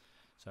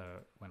 so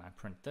when I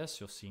print this,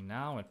 you'll see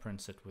now it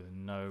prints it with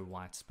no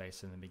white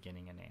space in the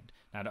beginning and end.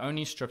 Now it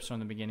only strips from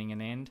the beginning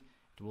and end.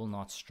 It will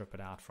not strip it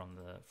out from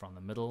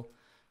the middle,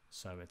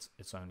 so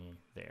it's only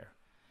there.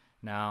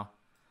 Now,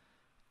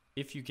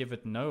 if you give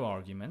it no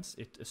arguments,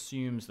 it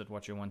assumes that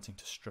what you're wanting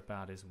to strip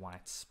out is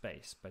white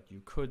space, but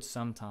you could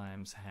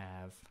sometimes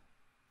have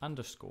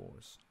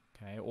underscores,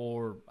 okay,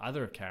 or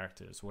other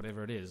characters,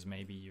 whatever it is.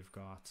 Maybe you've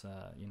got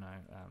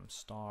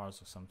stars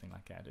or something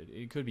like that.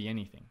 It could be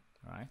anything,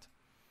 right?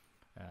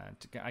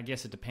 I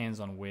guess it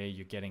depends on where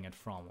you're getting it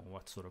from or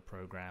what sort of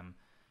program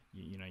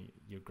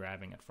you're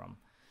grabbing it from,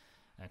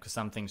 because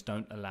some things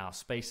don't allow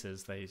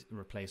spaces. They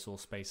replace all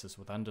spaces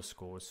with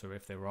underscores. So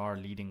if there are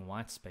leading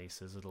white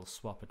spaces, it'll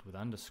swap it with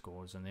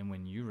underscores, and then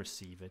when you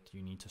receive it,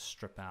 you need to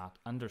strip out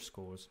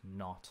underscores,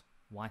 not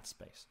white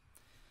space.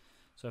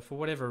 So for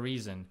whatever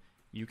reason,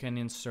 you can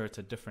insert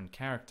a different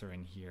character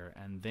in here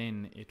and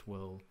then it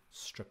will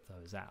strip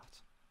those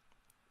out.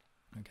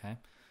 Okay,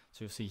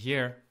 so you'll see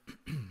here,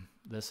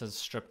 this has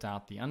stripped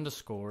out the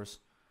underscores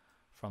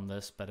from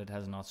this, but it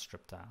has not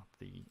stripped out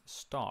the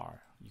star.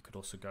 You could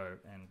also go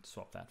and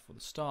swap that for the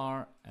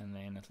star, and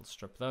then it'll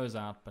strip those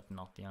out, but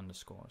not the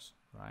underscores,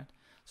 right?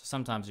 So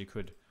sometimes you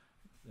could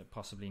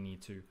possibly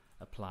need to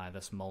apply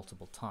this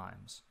multiple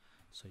times.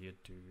 So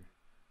you'd do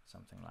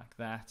something like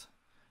that.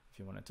 If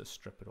you wanted to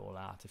strip it all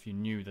out, if you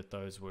knew that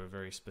those were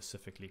very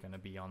specifically going to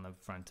be on the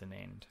front and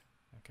end,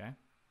 okay?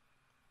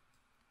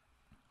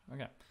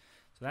 Okay,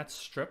 so that's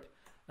strip.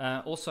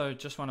 Also,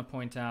 just want to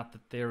point out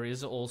that there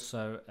is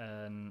also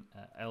an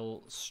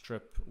L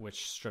strip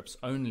which strips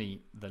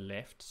only the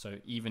left. So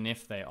even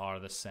if they are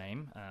the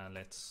same,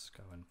 let's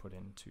go and put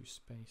in 2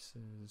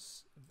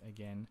 spaces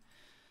again.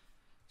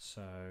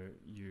 So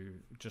you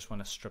just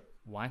want to strip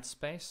white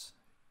space,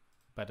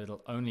 but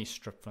it'll only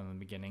strip from the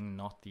beginning,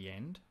 not the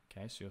end.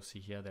 Okay, so you'll see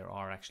here there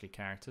are actually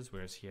characters,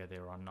 whereas here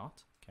there are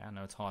not. Okay, I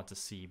know it's hard to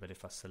see, but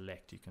if I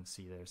select, you can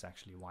see there's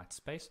actually white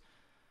space.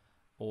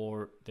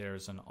 Or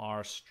there's an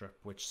R strip,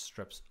 which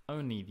strips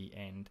only the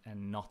end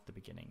and not the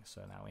beginning.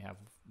 So now we have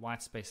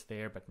white space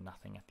there, but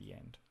nothing at the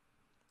end.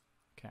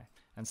 Okay,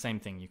 and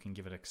same thing, you can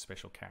give it a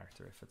special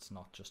character if it's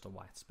not just a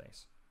white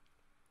space.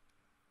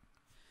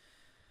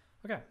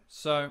 Okay,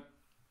 so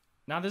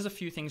now there's a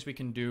few things we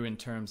can do in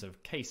terms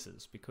of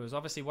cases, because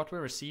obviously what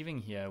we're receiving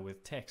here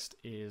with text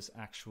is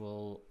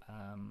actual,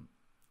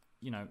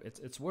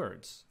 it's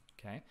words,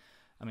 okay?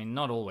 I mean,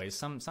 not always.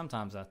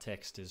 Sometimes our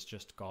text is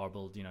just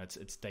garbled,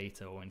 it's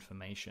data or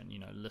information,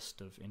 list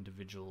of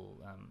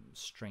individual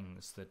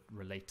strings that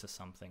relate to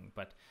something.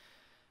 But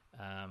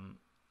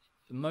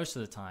most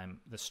of the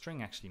time, the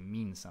string actually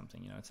means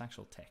something, it's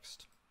actual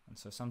text. And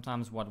so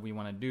sometimes what we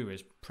want to do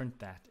is print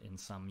that in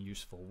some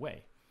useful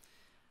way.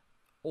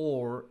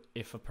 Or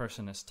if a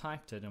person has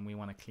typed it and we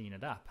want to clean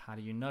it up, how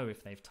do you know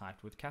if they've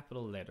typed with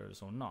capital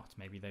letters or not?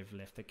 Maybe they've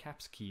left the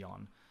caps key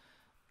on.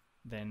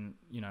 Then,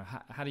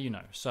 how do you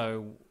know?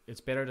 So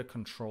it's better to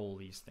control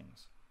these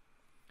things.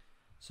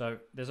 So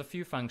there's a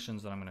few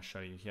functions that I'm going to show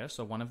you here.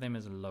 So one of them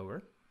is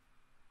lower.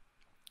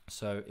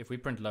 So if we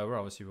print lower,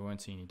 obviously we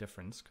won't see any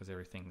difference because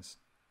everything's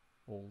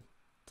all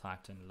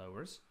typed in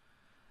lowers.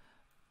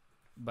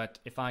 But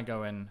if I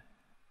go and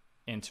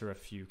enter a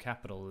few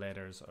capital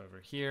letters over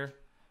here,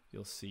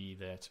 you'll see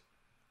that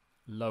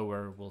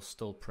lower will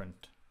still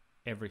print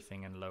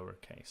everything in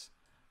lowercase.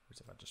 Whereas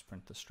if I just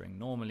print the string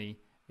normally,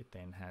 it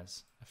then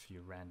has a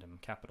few random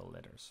capital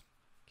letters.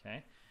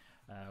 Okay.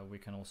 We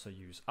can also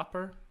use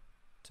upper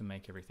to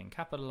make everything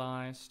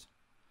capitalized.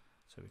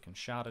 So we can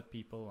shout at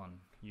people on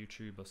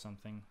YouTube or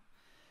something.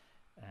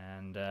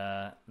 And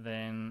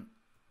then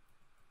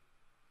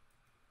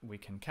we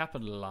can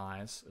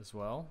capitalize as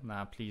well.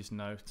 Now please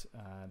note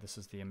this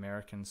is the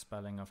American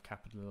spelling of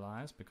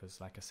capitalize, because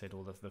like I said,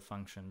 all of the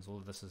functions, all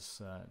of this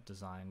is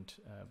designed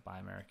by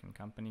American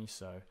companies.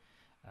 So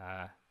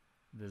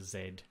the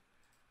Z,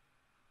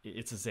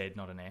 it's a Z,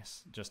 not an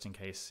S, just in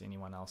case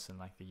anyone else in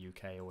like the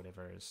UK or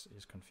whatever is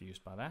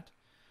confused by that.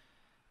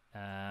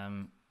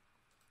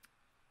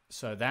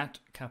 So that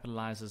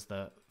capitalizes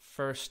the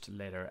first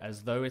letter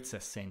as though it's a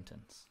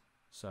sentence.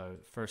 So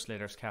first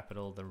letter is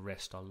capital, the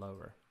rest are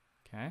lower.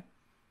 Okay.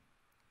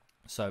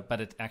 So,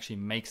 but it actually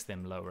makes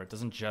them lower. It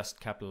doesn't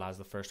just capitalize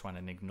the first one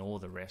and ignore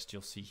the rest.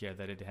 You'll see here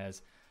that it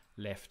has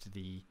left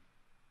the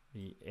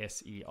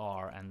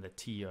SER and the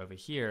T over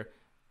here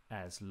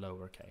as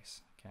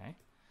lowercase. Okay.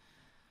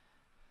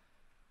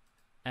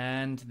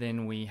 And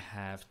then we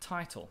have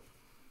title,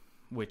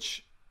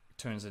 which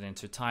turns it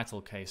into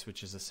title case,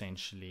 which is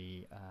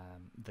essentially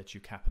that you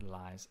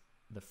capitalize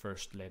the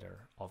first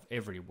letter of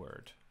every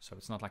word. So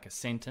it's not like a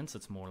sentence,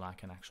 it's more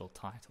like an actual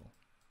title.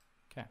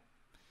 Okay,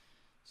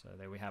 so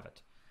there we have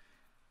it.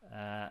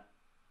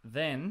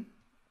 Then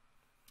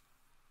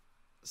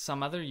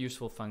some other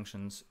useful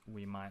functions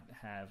we might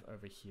have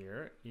over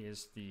here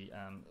is the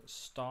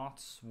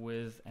starts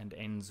with and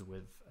ends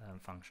with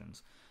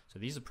functions. So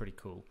these are pretty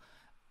cool.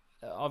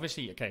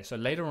 Obviously, okay, so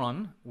later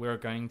on we're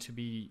going to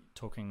be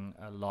talking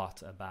a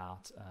lot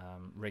about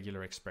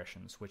regular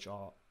expressions, which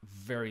are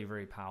very,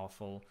 very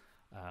powerful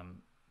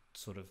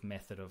sort of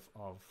method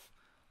of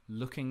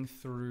looking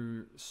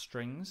through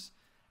strings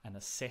and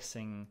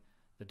assessing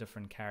the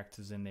different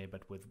characters in there,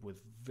 but with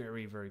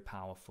very, very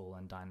powerful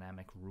and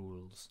dynamic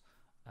rules.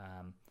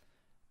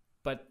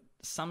 But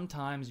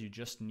sometimes you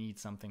just need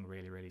something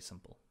really, really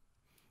simple.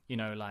 You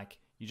know, like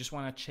you just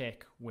want to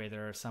check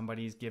whether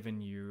somebody's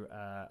given you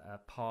a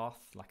path,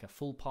 like a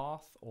full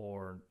path,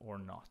 or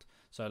not.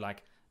 So,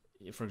 like,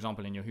 for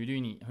example, in your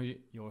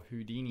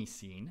Houdini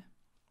scene,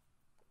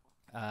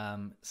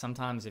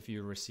 sometimes if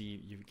you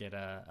get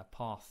a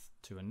path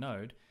to a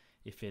node,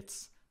 if it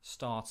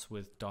starts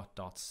with ...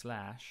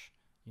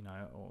 you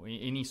know, or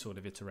any sort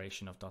of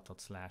iteration of ...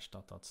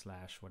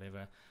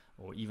 whatever,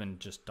 or even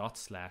just ...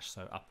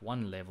 so up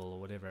one level or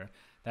whatever,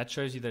 that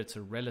shows you that it's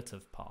a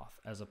relative path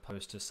as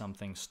opposed to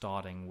something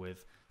starting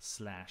with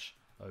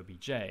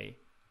 /obj.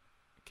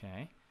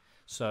 Okay,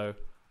 so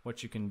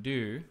what you can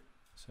do,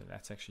 so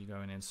let's actually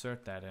go and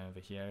insert that over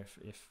here.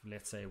 If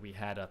let's say we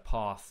had a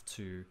path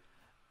to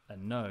a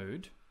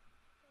node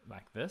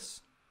like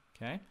this,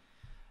 okay,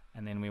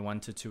 and then we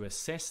wanted to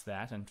assess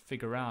that and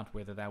figure out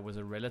whether that was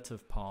a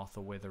relative path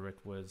or whether it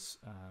was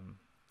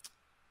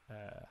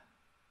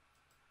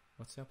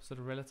what's the opposite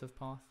of relative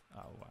path?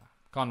 Oh,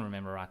 can't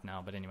remember right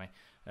now, but anyway,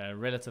 a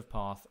relative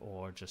path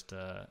or just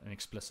an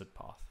explicit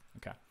path.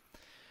 Okay,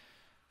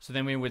 so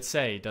then we would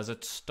say, does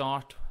it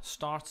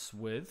starts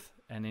with,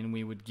 and then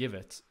we would give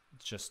it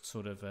just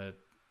sort of a,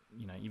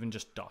 you know, even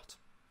just dot,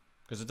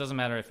 because it doesn't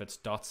matter if it's ...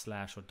 or ...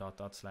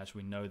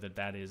 we know that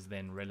that is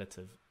then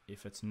relative.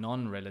 If it's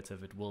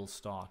non-relative, it will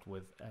start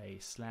with a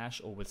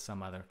 / or with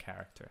some other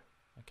character.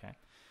 Okay,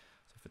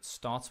 so if it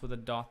starts with a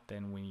dot,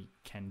 then we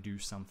can do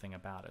something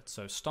about it.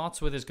 So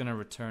starts with is going to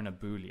return a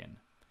Boolean.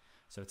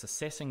 So it's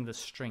assessing the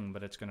string,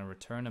 but it's going to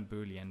return a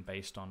Boolean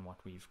based on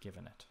what we've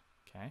given it.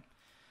 Okay,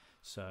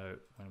 so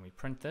when we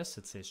print this,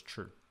 it says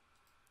true.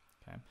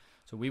 Okay,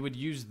 so we would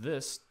use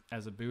this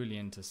as a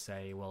Boolean to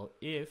say, well,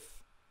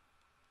 if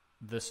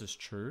this is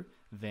true,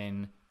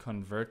 then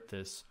convert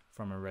this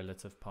from a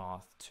relative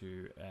path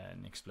to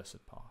an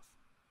explicit path.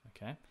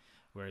 Okay,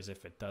 whereas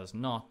if it does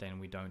not, then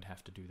we don't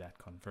have to do that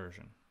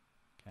conversion.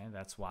 Okay,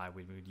 that's why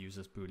we would use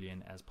this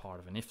Boolean as part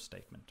of an if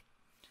statement.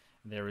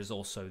 There is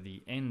also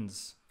the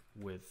ends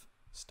with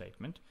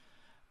statement,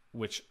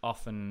 which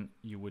often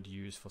you would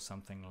use for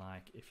something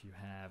like if you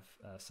have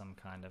some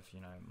kind of, you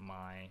know,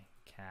 my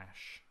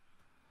cache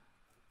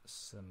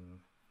sim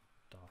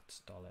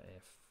dot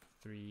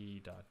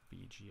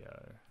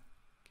 $f3.bgo.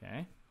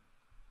 Okay,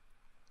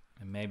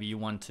 and maybe you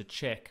want to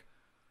check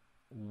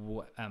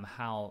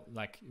how,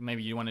 like,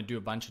 maybe you want to do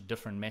a bunch of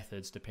different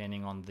methods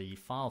depending on the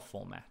file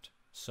format.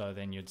 So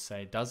then you'd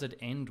say, does it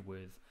end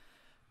with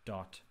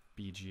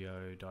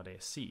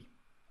 .bgo.sc?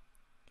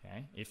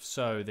 Okay, if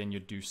so, then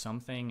you'd do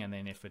something, and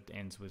then if it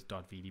ends with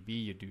 .vdb,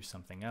 you'd do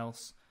something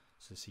else.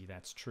 So see,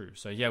 that's true.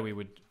 So yeah,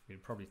 we'd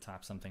probably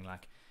type something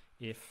like,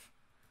 if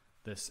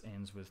this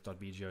ends with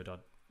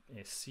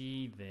 .bgo.sc,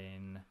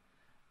 then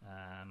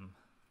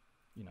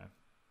you know,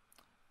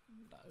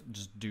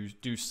 just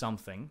do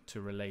something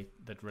to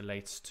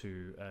relates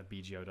to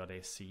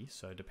bgo.sc.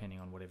 So depending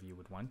on whatever you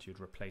would want,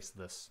 you'd replace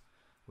this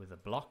with a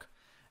block,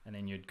 and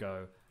then you'd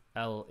go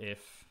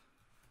elif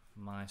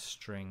my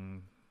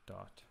string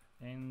dot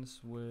ends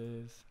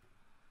with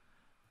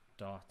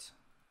dot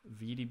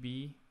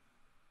VDB.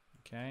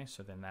 Okay,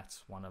 so then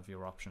that's one of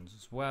your options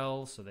as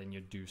well. So then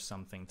you'd do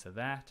something to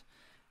that,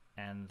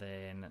 and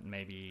then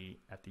maybe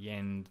at the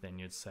end, then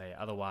you'd say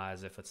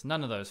otherwise, if it's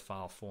none of those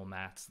file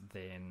formats,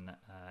 then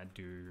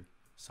do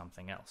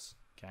something else.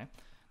 Okay,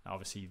 now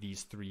obviously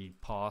these three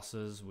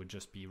passes would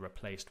just be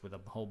replaced with a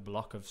whole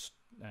block of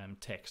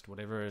text,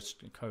 whatever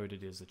code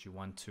it is that you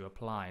want to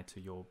apply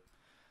to your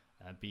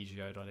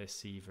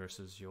bgo.sc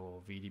versus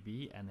your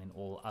VDB, and then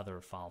all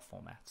other file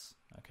formats.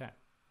 Okay.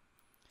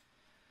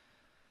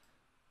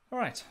 All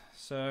right,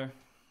 so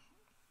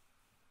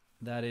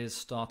that is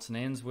starts and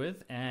ends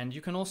with, and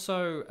you can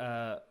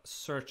also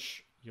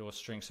search your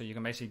string. So you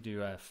can basically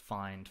do a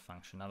find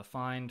function. Now the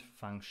find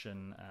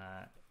function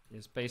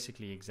is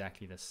basically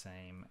exactly the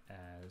same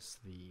as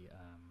the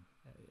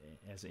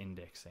as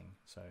indexing.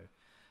 So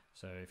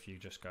if you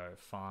just go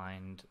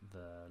find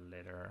the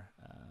letter,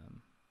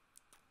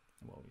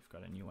 well, we've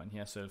got a new one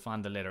here. So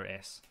find the letter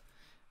S,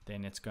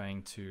 then it's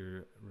going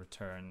to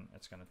return.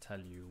 It's going to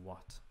tell you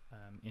what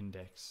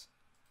index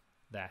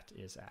that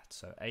is at.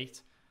 So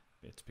 8.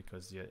 It's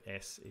because the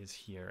S is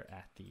here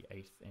at the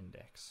 8th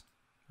index.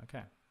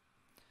 Okay.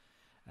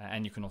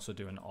 And you can also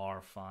do an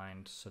R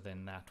find, so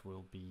then that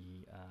will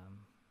be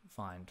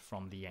find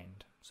from the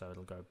end. So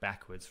it'll go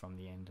backwards from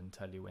the end and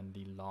tell you when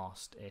the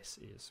last S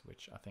is,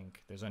 which I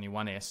think there's only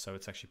one S, so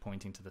it's actually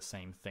pointing to the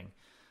same thing.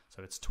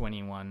 So it's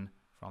 21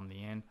 from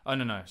the end. Oh,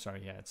 no,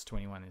 sorry, yeah, it's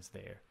 21 is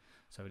there.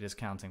 So it is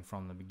counting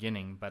from the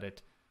beginning, but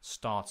it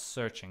starts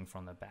searching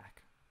from the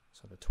back.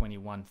 So the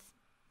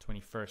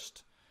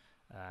 21st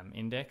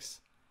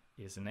index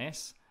is an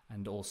S,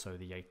 and also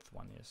the 8th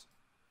one is.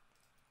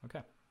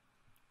 Okay.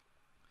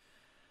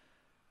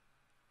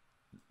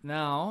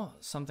 Now,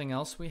 something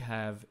else we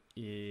have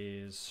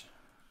is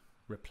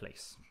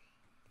replace.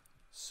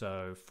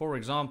 So, for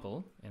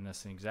example, in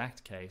this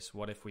exact case,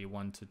 what if we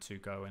wanted to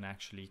go and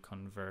actually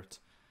convert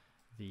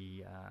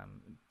the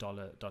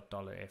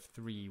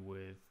 $.$f3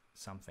 with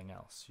something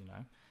else, you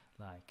know,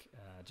 like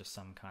just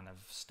some kind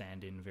of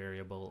stand-in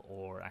variable,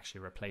 or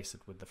actually replace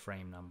it with the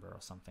frame number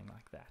or something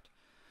like that.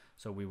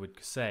 So we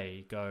would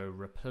say go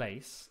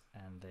replace,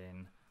 and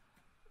then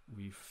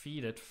we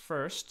feed it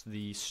first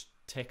the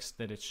text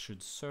that it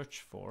should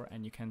search for,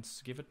 and you can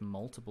give it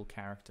multiple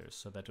characters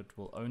so that it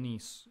will only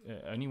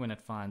when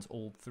it finds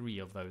all 3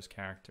 of those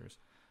characters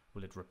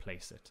will it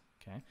replace it.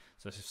 Okay,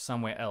 so if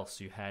somewhere else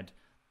you had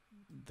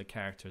the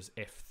characters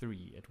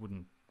F3, it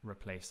wouldn't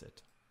replace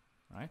it,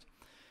 right?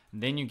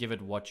 And then you give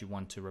it what you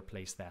want to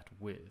replace that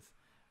with,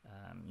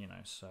 you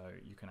know, so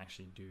you can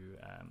actually do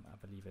I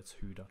believe it's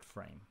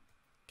who.frame.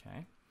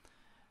 Okay,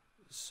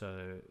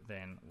 so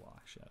then, well,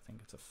 actually I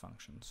think it's a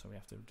function, so we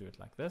have to do it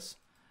like this.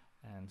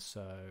 And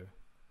so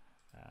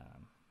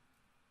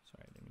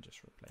sorry, let me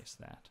just replace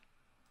that.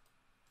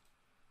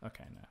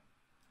 Okay, no,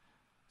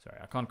 sorry,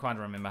 I can't quite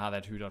remember how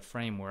that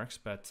who.frame works,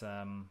 but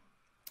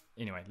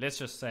anyway, let's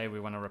just say we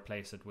want to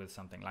replace it with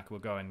something like, we'll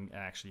go and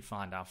actually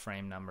find our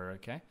frame number.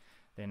 Okay,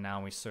 then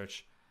now we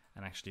search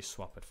and actually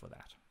swap it for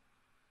that.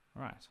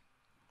 All right,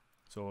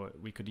 so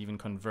we could even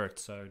convert,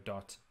 so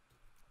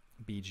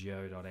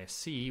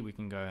 .bgo.sc we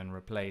can go and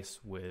replace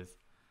with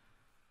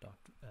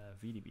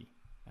 .vdb,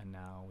 and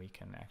now we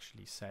can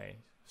actually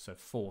say, so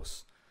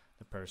force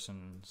the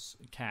person's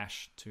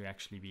cache to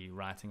actually be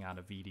writing out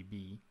a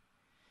VDB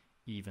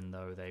even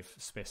though they've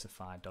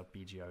specified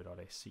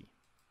 .bgo.sc.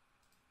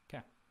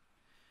 Okay.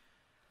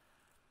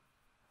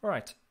 All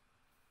right.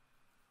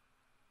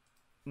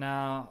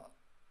 Now,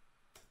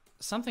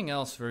 something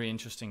else very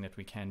interesting that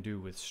we can do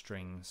with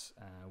strings,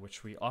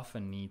 which we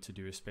often need to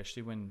do,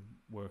 especially when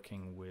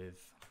working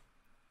with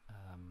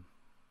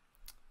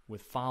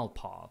file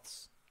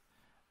paths,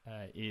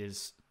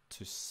 is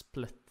to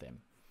split them.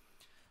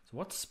 So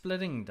what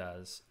splitting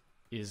does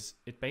is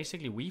it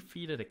basically, we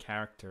feed it a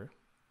character,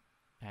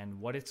 and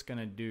what it's going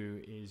to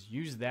do is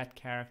use that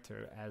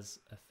character as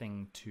a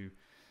thing to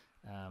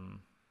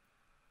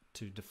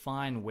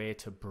define where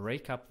to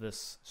break up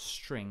this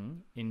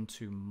string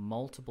into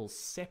multiple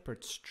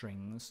separate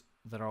strings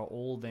that are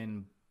all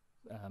then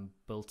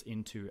built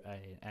into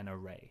an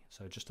array.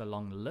 So just a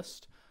long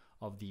list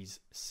of these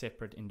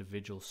separate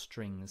individual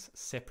strings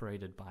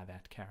separated by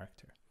that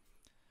character.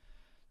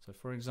 So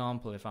for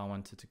example, if I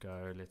wanted to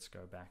go, let's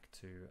go back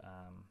to,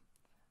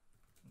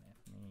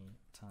 let me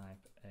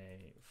type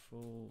a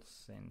full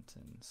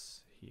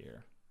sentence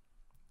here.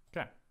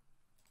 Okay.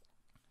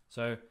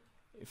 So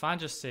if I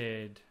just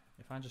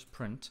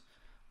print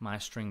my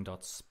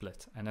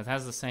string.split, and it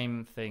has the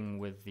same thing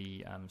with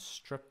the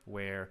strip,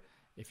 where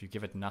if you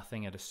give it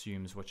nothing, it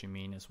assumes what you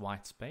mean is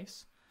white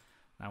space.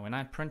 Now when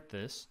I print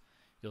this,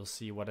 you'll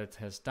see what it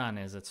has done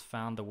is it's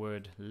found the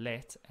word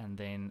let, and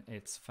then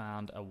it's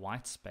found a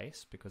white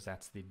space, because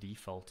that's the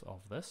default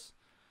of this.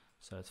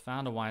 So it's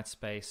found a white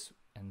space,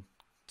 and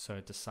so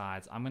it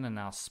decides, I'm going to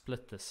now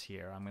split this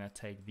here. I'm going to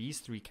take these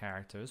 3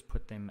 characters,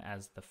 put them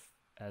as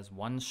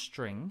one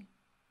string,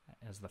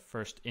 as the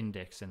first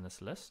index in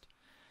this list.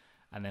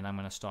 And then I'm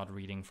going to start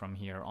reading from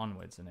here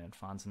onwards, and then it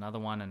finds another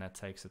one and it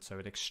takes it. So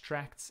it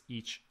extracts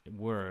each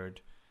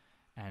word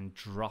and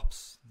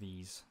drops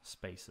these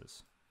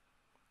spaces.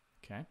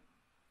 Okay.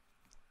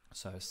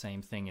 So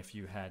same thing if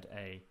you had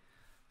a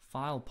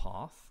file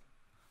path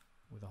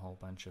with a whole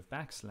bunch of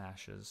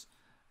backslashes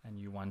and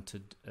you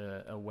wanted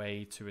a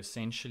way to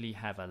essentially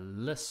have a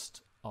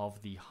list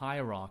of the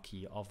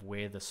hierarchy of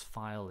where this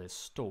file is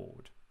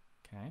stored.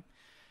 Okay.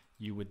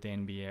 You would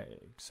then be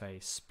say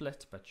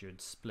split, but you'd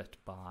split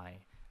by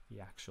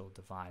the actual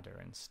divider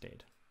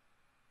instead,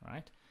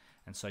 right?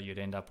 And so you'd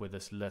end up with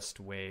this list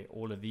where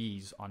all of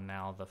these are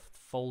now the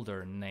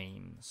folder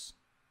names,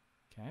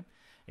 okay?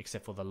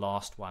 Except for the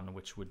last one,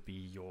 which would be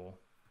your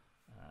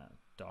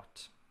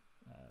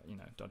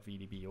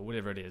 .vdb or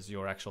whatever it is,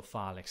 your actual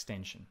file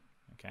extension,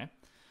 okay?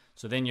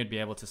 So then you'd be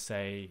able to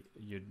say,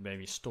 you'd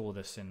maybe store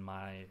this in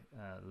my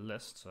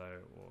list,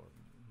 so or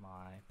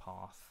my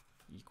path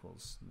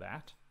equals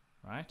that,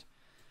 right?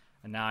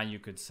 And now you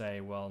could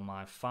say, well,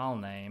 my file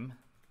name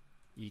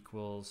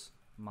equals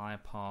my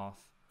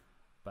path,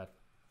 but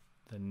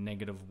the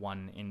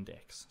 -1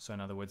 index. So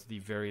in other words, the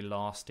very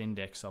last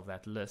index of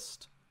that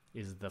list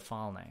is the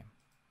file name.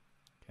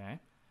 Okay,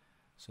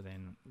 so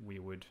then we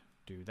would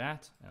do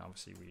that, and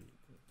obviously we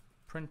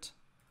print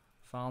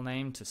file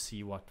name to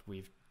see what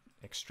we've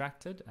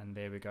extracted, and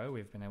there we go.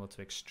 We've been able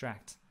to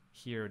extract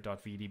here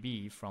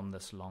 .vdb from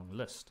this long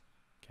list.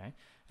 Okay,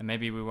 and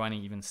maybe we want to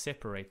even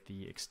separate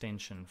the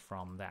extension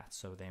from that.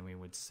 So then we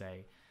would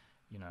say,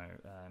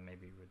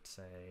 maybe we would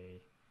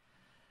say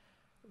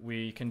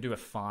we can do a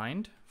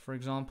find, for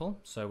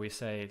example. So we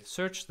say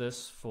search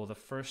this for the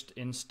first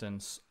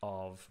instance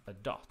of a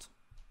dot.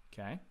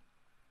 Okay,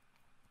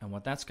 and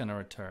what that's going to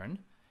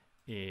return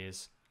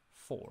is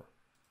 4.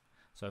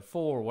 So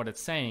 4, what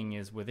it's saying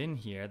is within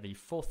here, the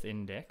 4th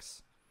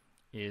index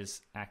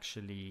is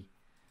actually,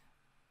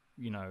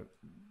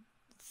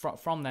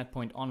 from that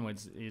point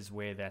onwards is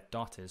where that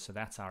dot is, so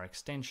that's our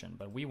extension,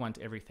 but we want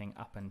everything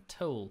up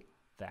until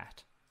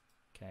that,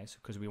 okay, so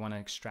because we want to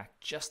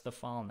extract just the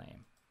file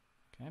name,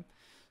 okay.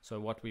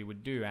 So what we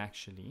would do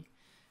actually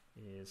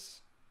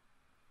is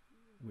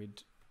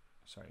we've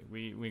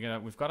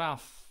got our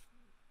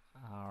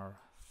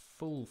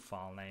full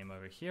file name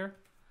over here.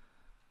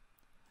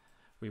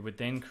 We would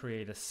then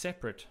create a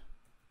separate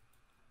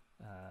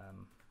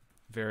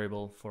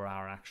variable for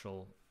our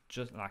actual,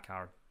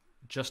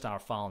 just our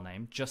file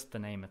name, just the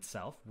name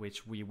itself,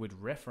 which we would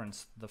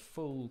reference the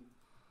full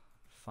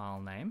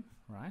file name,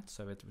 right?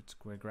 So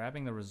we're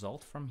grabbing the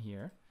result from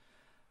here,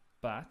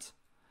 but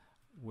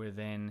we're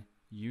then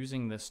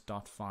using this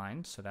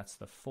 .find, so that's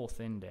the 4th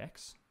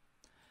index.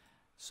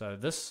 So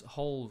this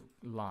whole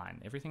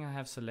line, everything I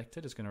have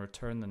selected is going to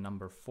return the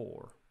number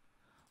 4.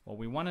 What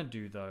we want to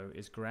do though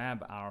is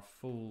grab our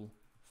full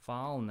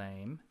file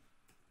name,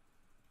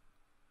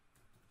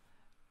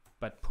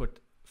 but put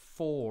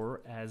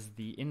 4 as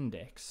the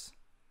index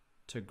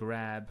to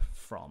grab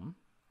from,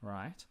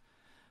 right?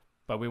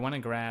 But we want to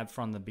grab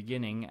from the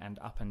beginning and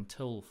up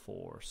until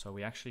 4. So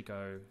we actually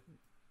go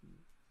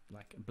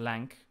like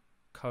blank,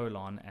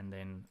 colon, and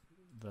then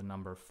the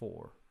number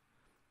 4.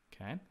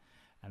 Okay.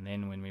 And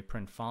then when we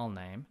print file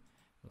name,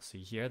 you'll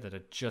see here that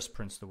it just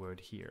prints the word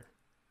here.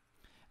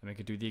 And we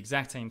could do the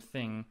exact same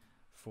thing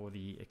for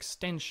the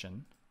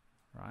extension,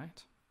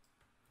 right?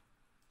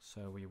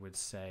 So we would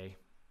say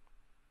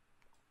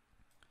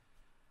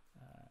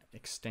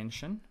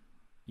extension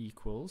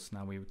equals,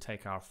 now we would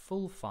take our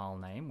full file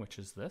name, which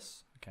is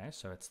this, okay,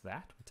 so it's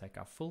that. We take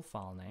our full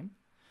file name,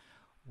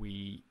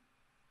 we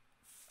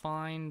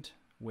find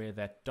where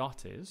that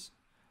dot is,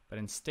 but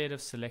instead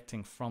of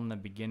selecting from the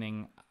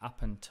beginning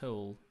up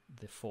until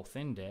the 4th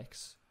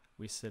index,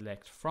 we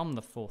select from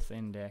the 4th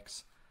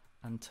index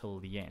until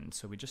the end.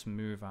 So we just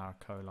move our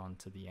colon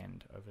to the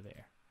end over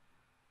there.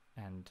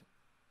 And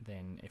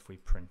then if we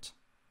print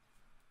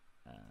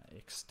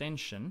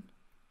extension,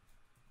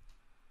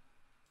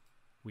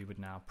 we would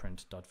now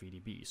print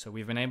 .vdb. So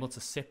we've been able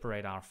to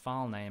separate our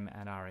file name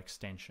and our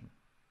extension.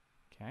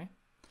 Okay.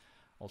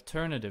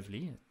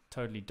 Alternatively, a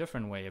totally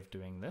different way of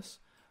doing this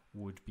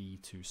would be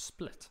to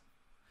split.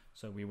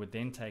 So we would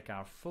then take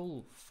our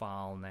full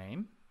file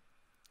name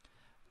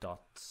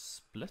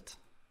 .split,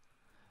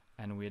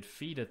 and we'd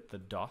feed it the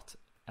dot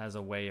as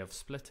a way of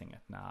splitting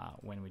it. Now,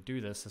 when we do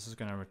this, this is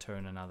going to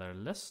return another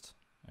list,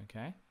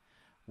 okay,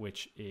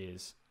 which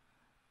is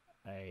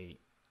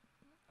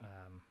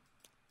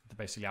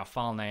basically our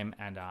file name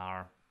and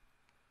our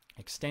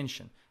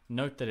extension.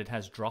 Note that it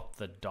has dropped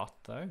the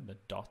dot though, the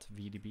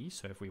 .vdb.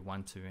 So if we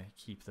want to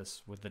keep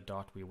this with the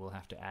dot, we will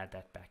have to add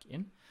that back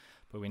in.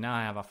 But we now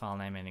have our file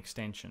name and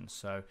extension.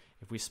 So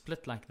if we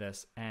split like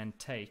this and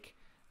take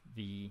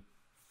the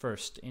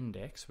first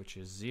index, which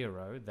is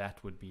 0,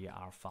 that would be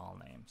our file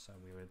name. So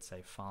we would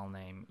say file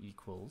name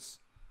equals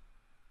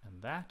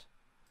and that,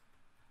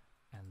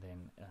 and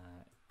then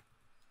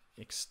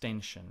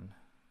extension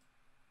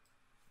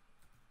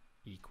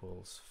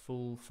equals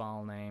full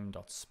file name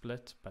dot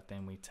split, but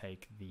then we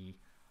take the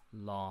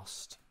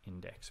last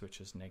index,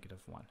 which is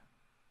 -1.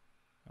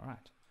 All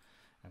right.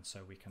 And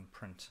so we can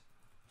print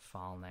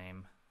file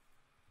name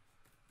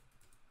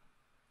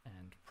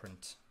and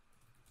print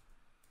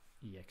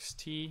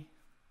ext,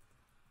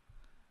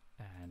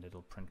 and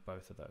it'll print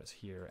both of those,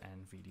 here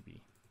and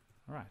VDB.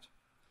 All right.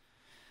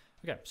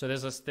 Okay, so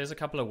there's a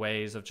couple of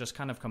ways of just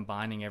kind of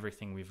combining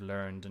everything we've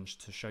learned and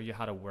to show you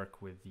how to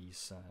work with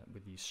these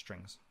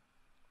strings.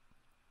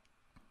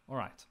 All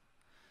right,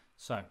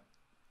 so I'm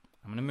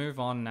going to move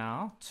on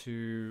now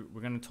to,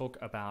 we're going to talk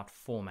about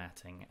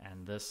formatting,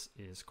 and this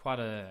is quite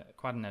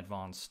an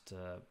advanced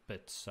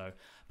bit. So,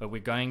 but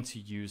we're going to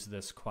use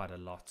this quite a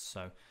lot.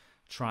 So,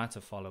 try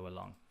to follow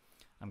along.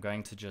 I'm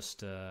going to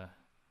just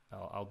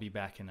I'll be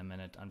back in a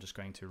minute. I'm just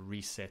going to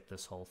reset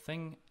this whole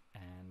thing,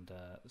 and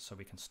so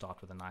we can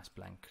start with a nice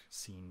blank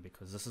scene,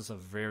 because this is a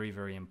very,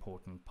 very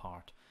important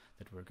part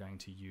that we're going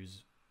to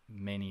use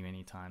many,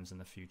 many times in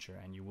the future,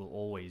 and you will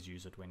always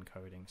use it when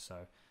coding.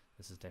 So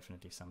this is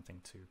definitely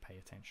something to pay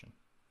attention.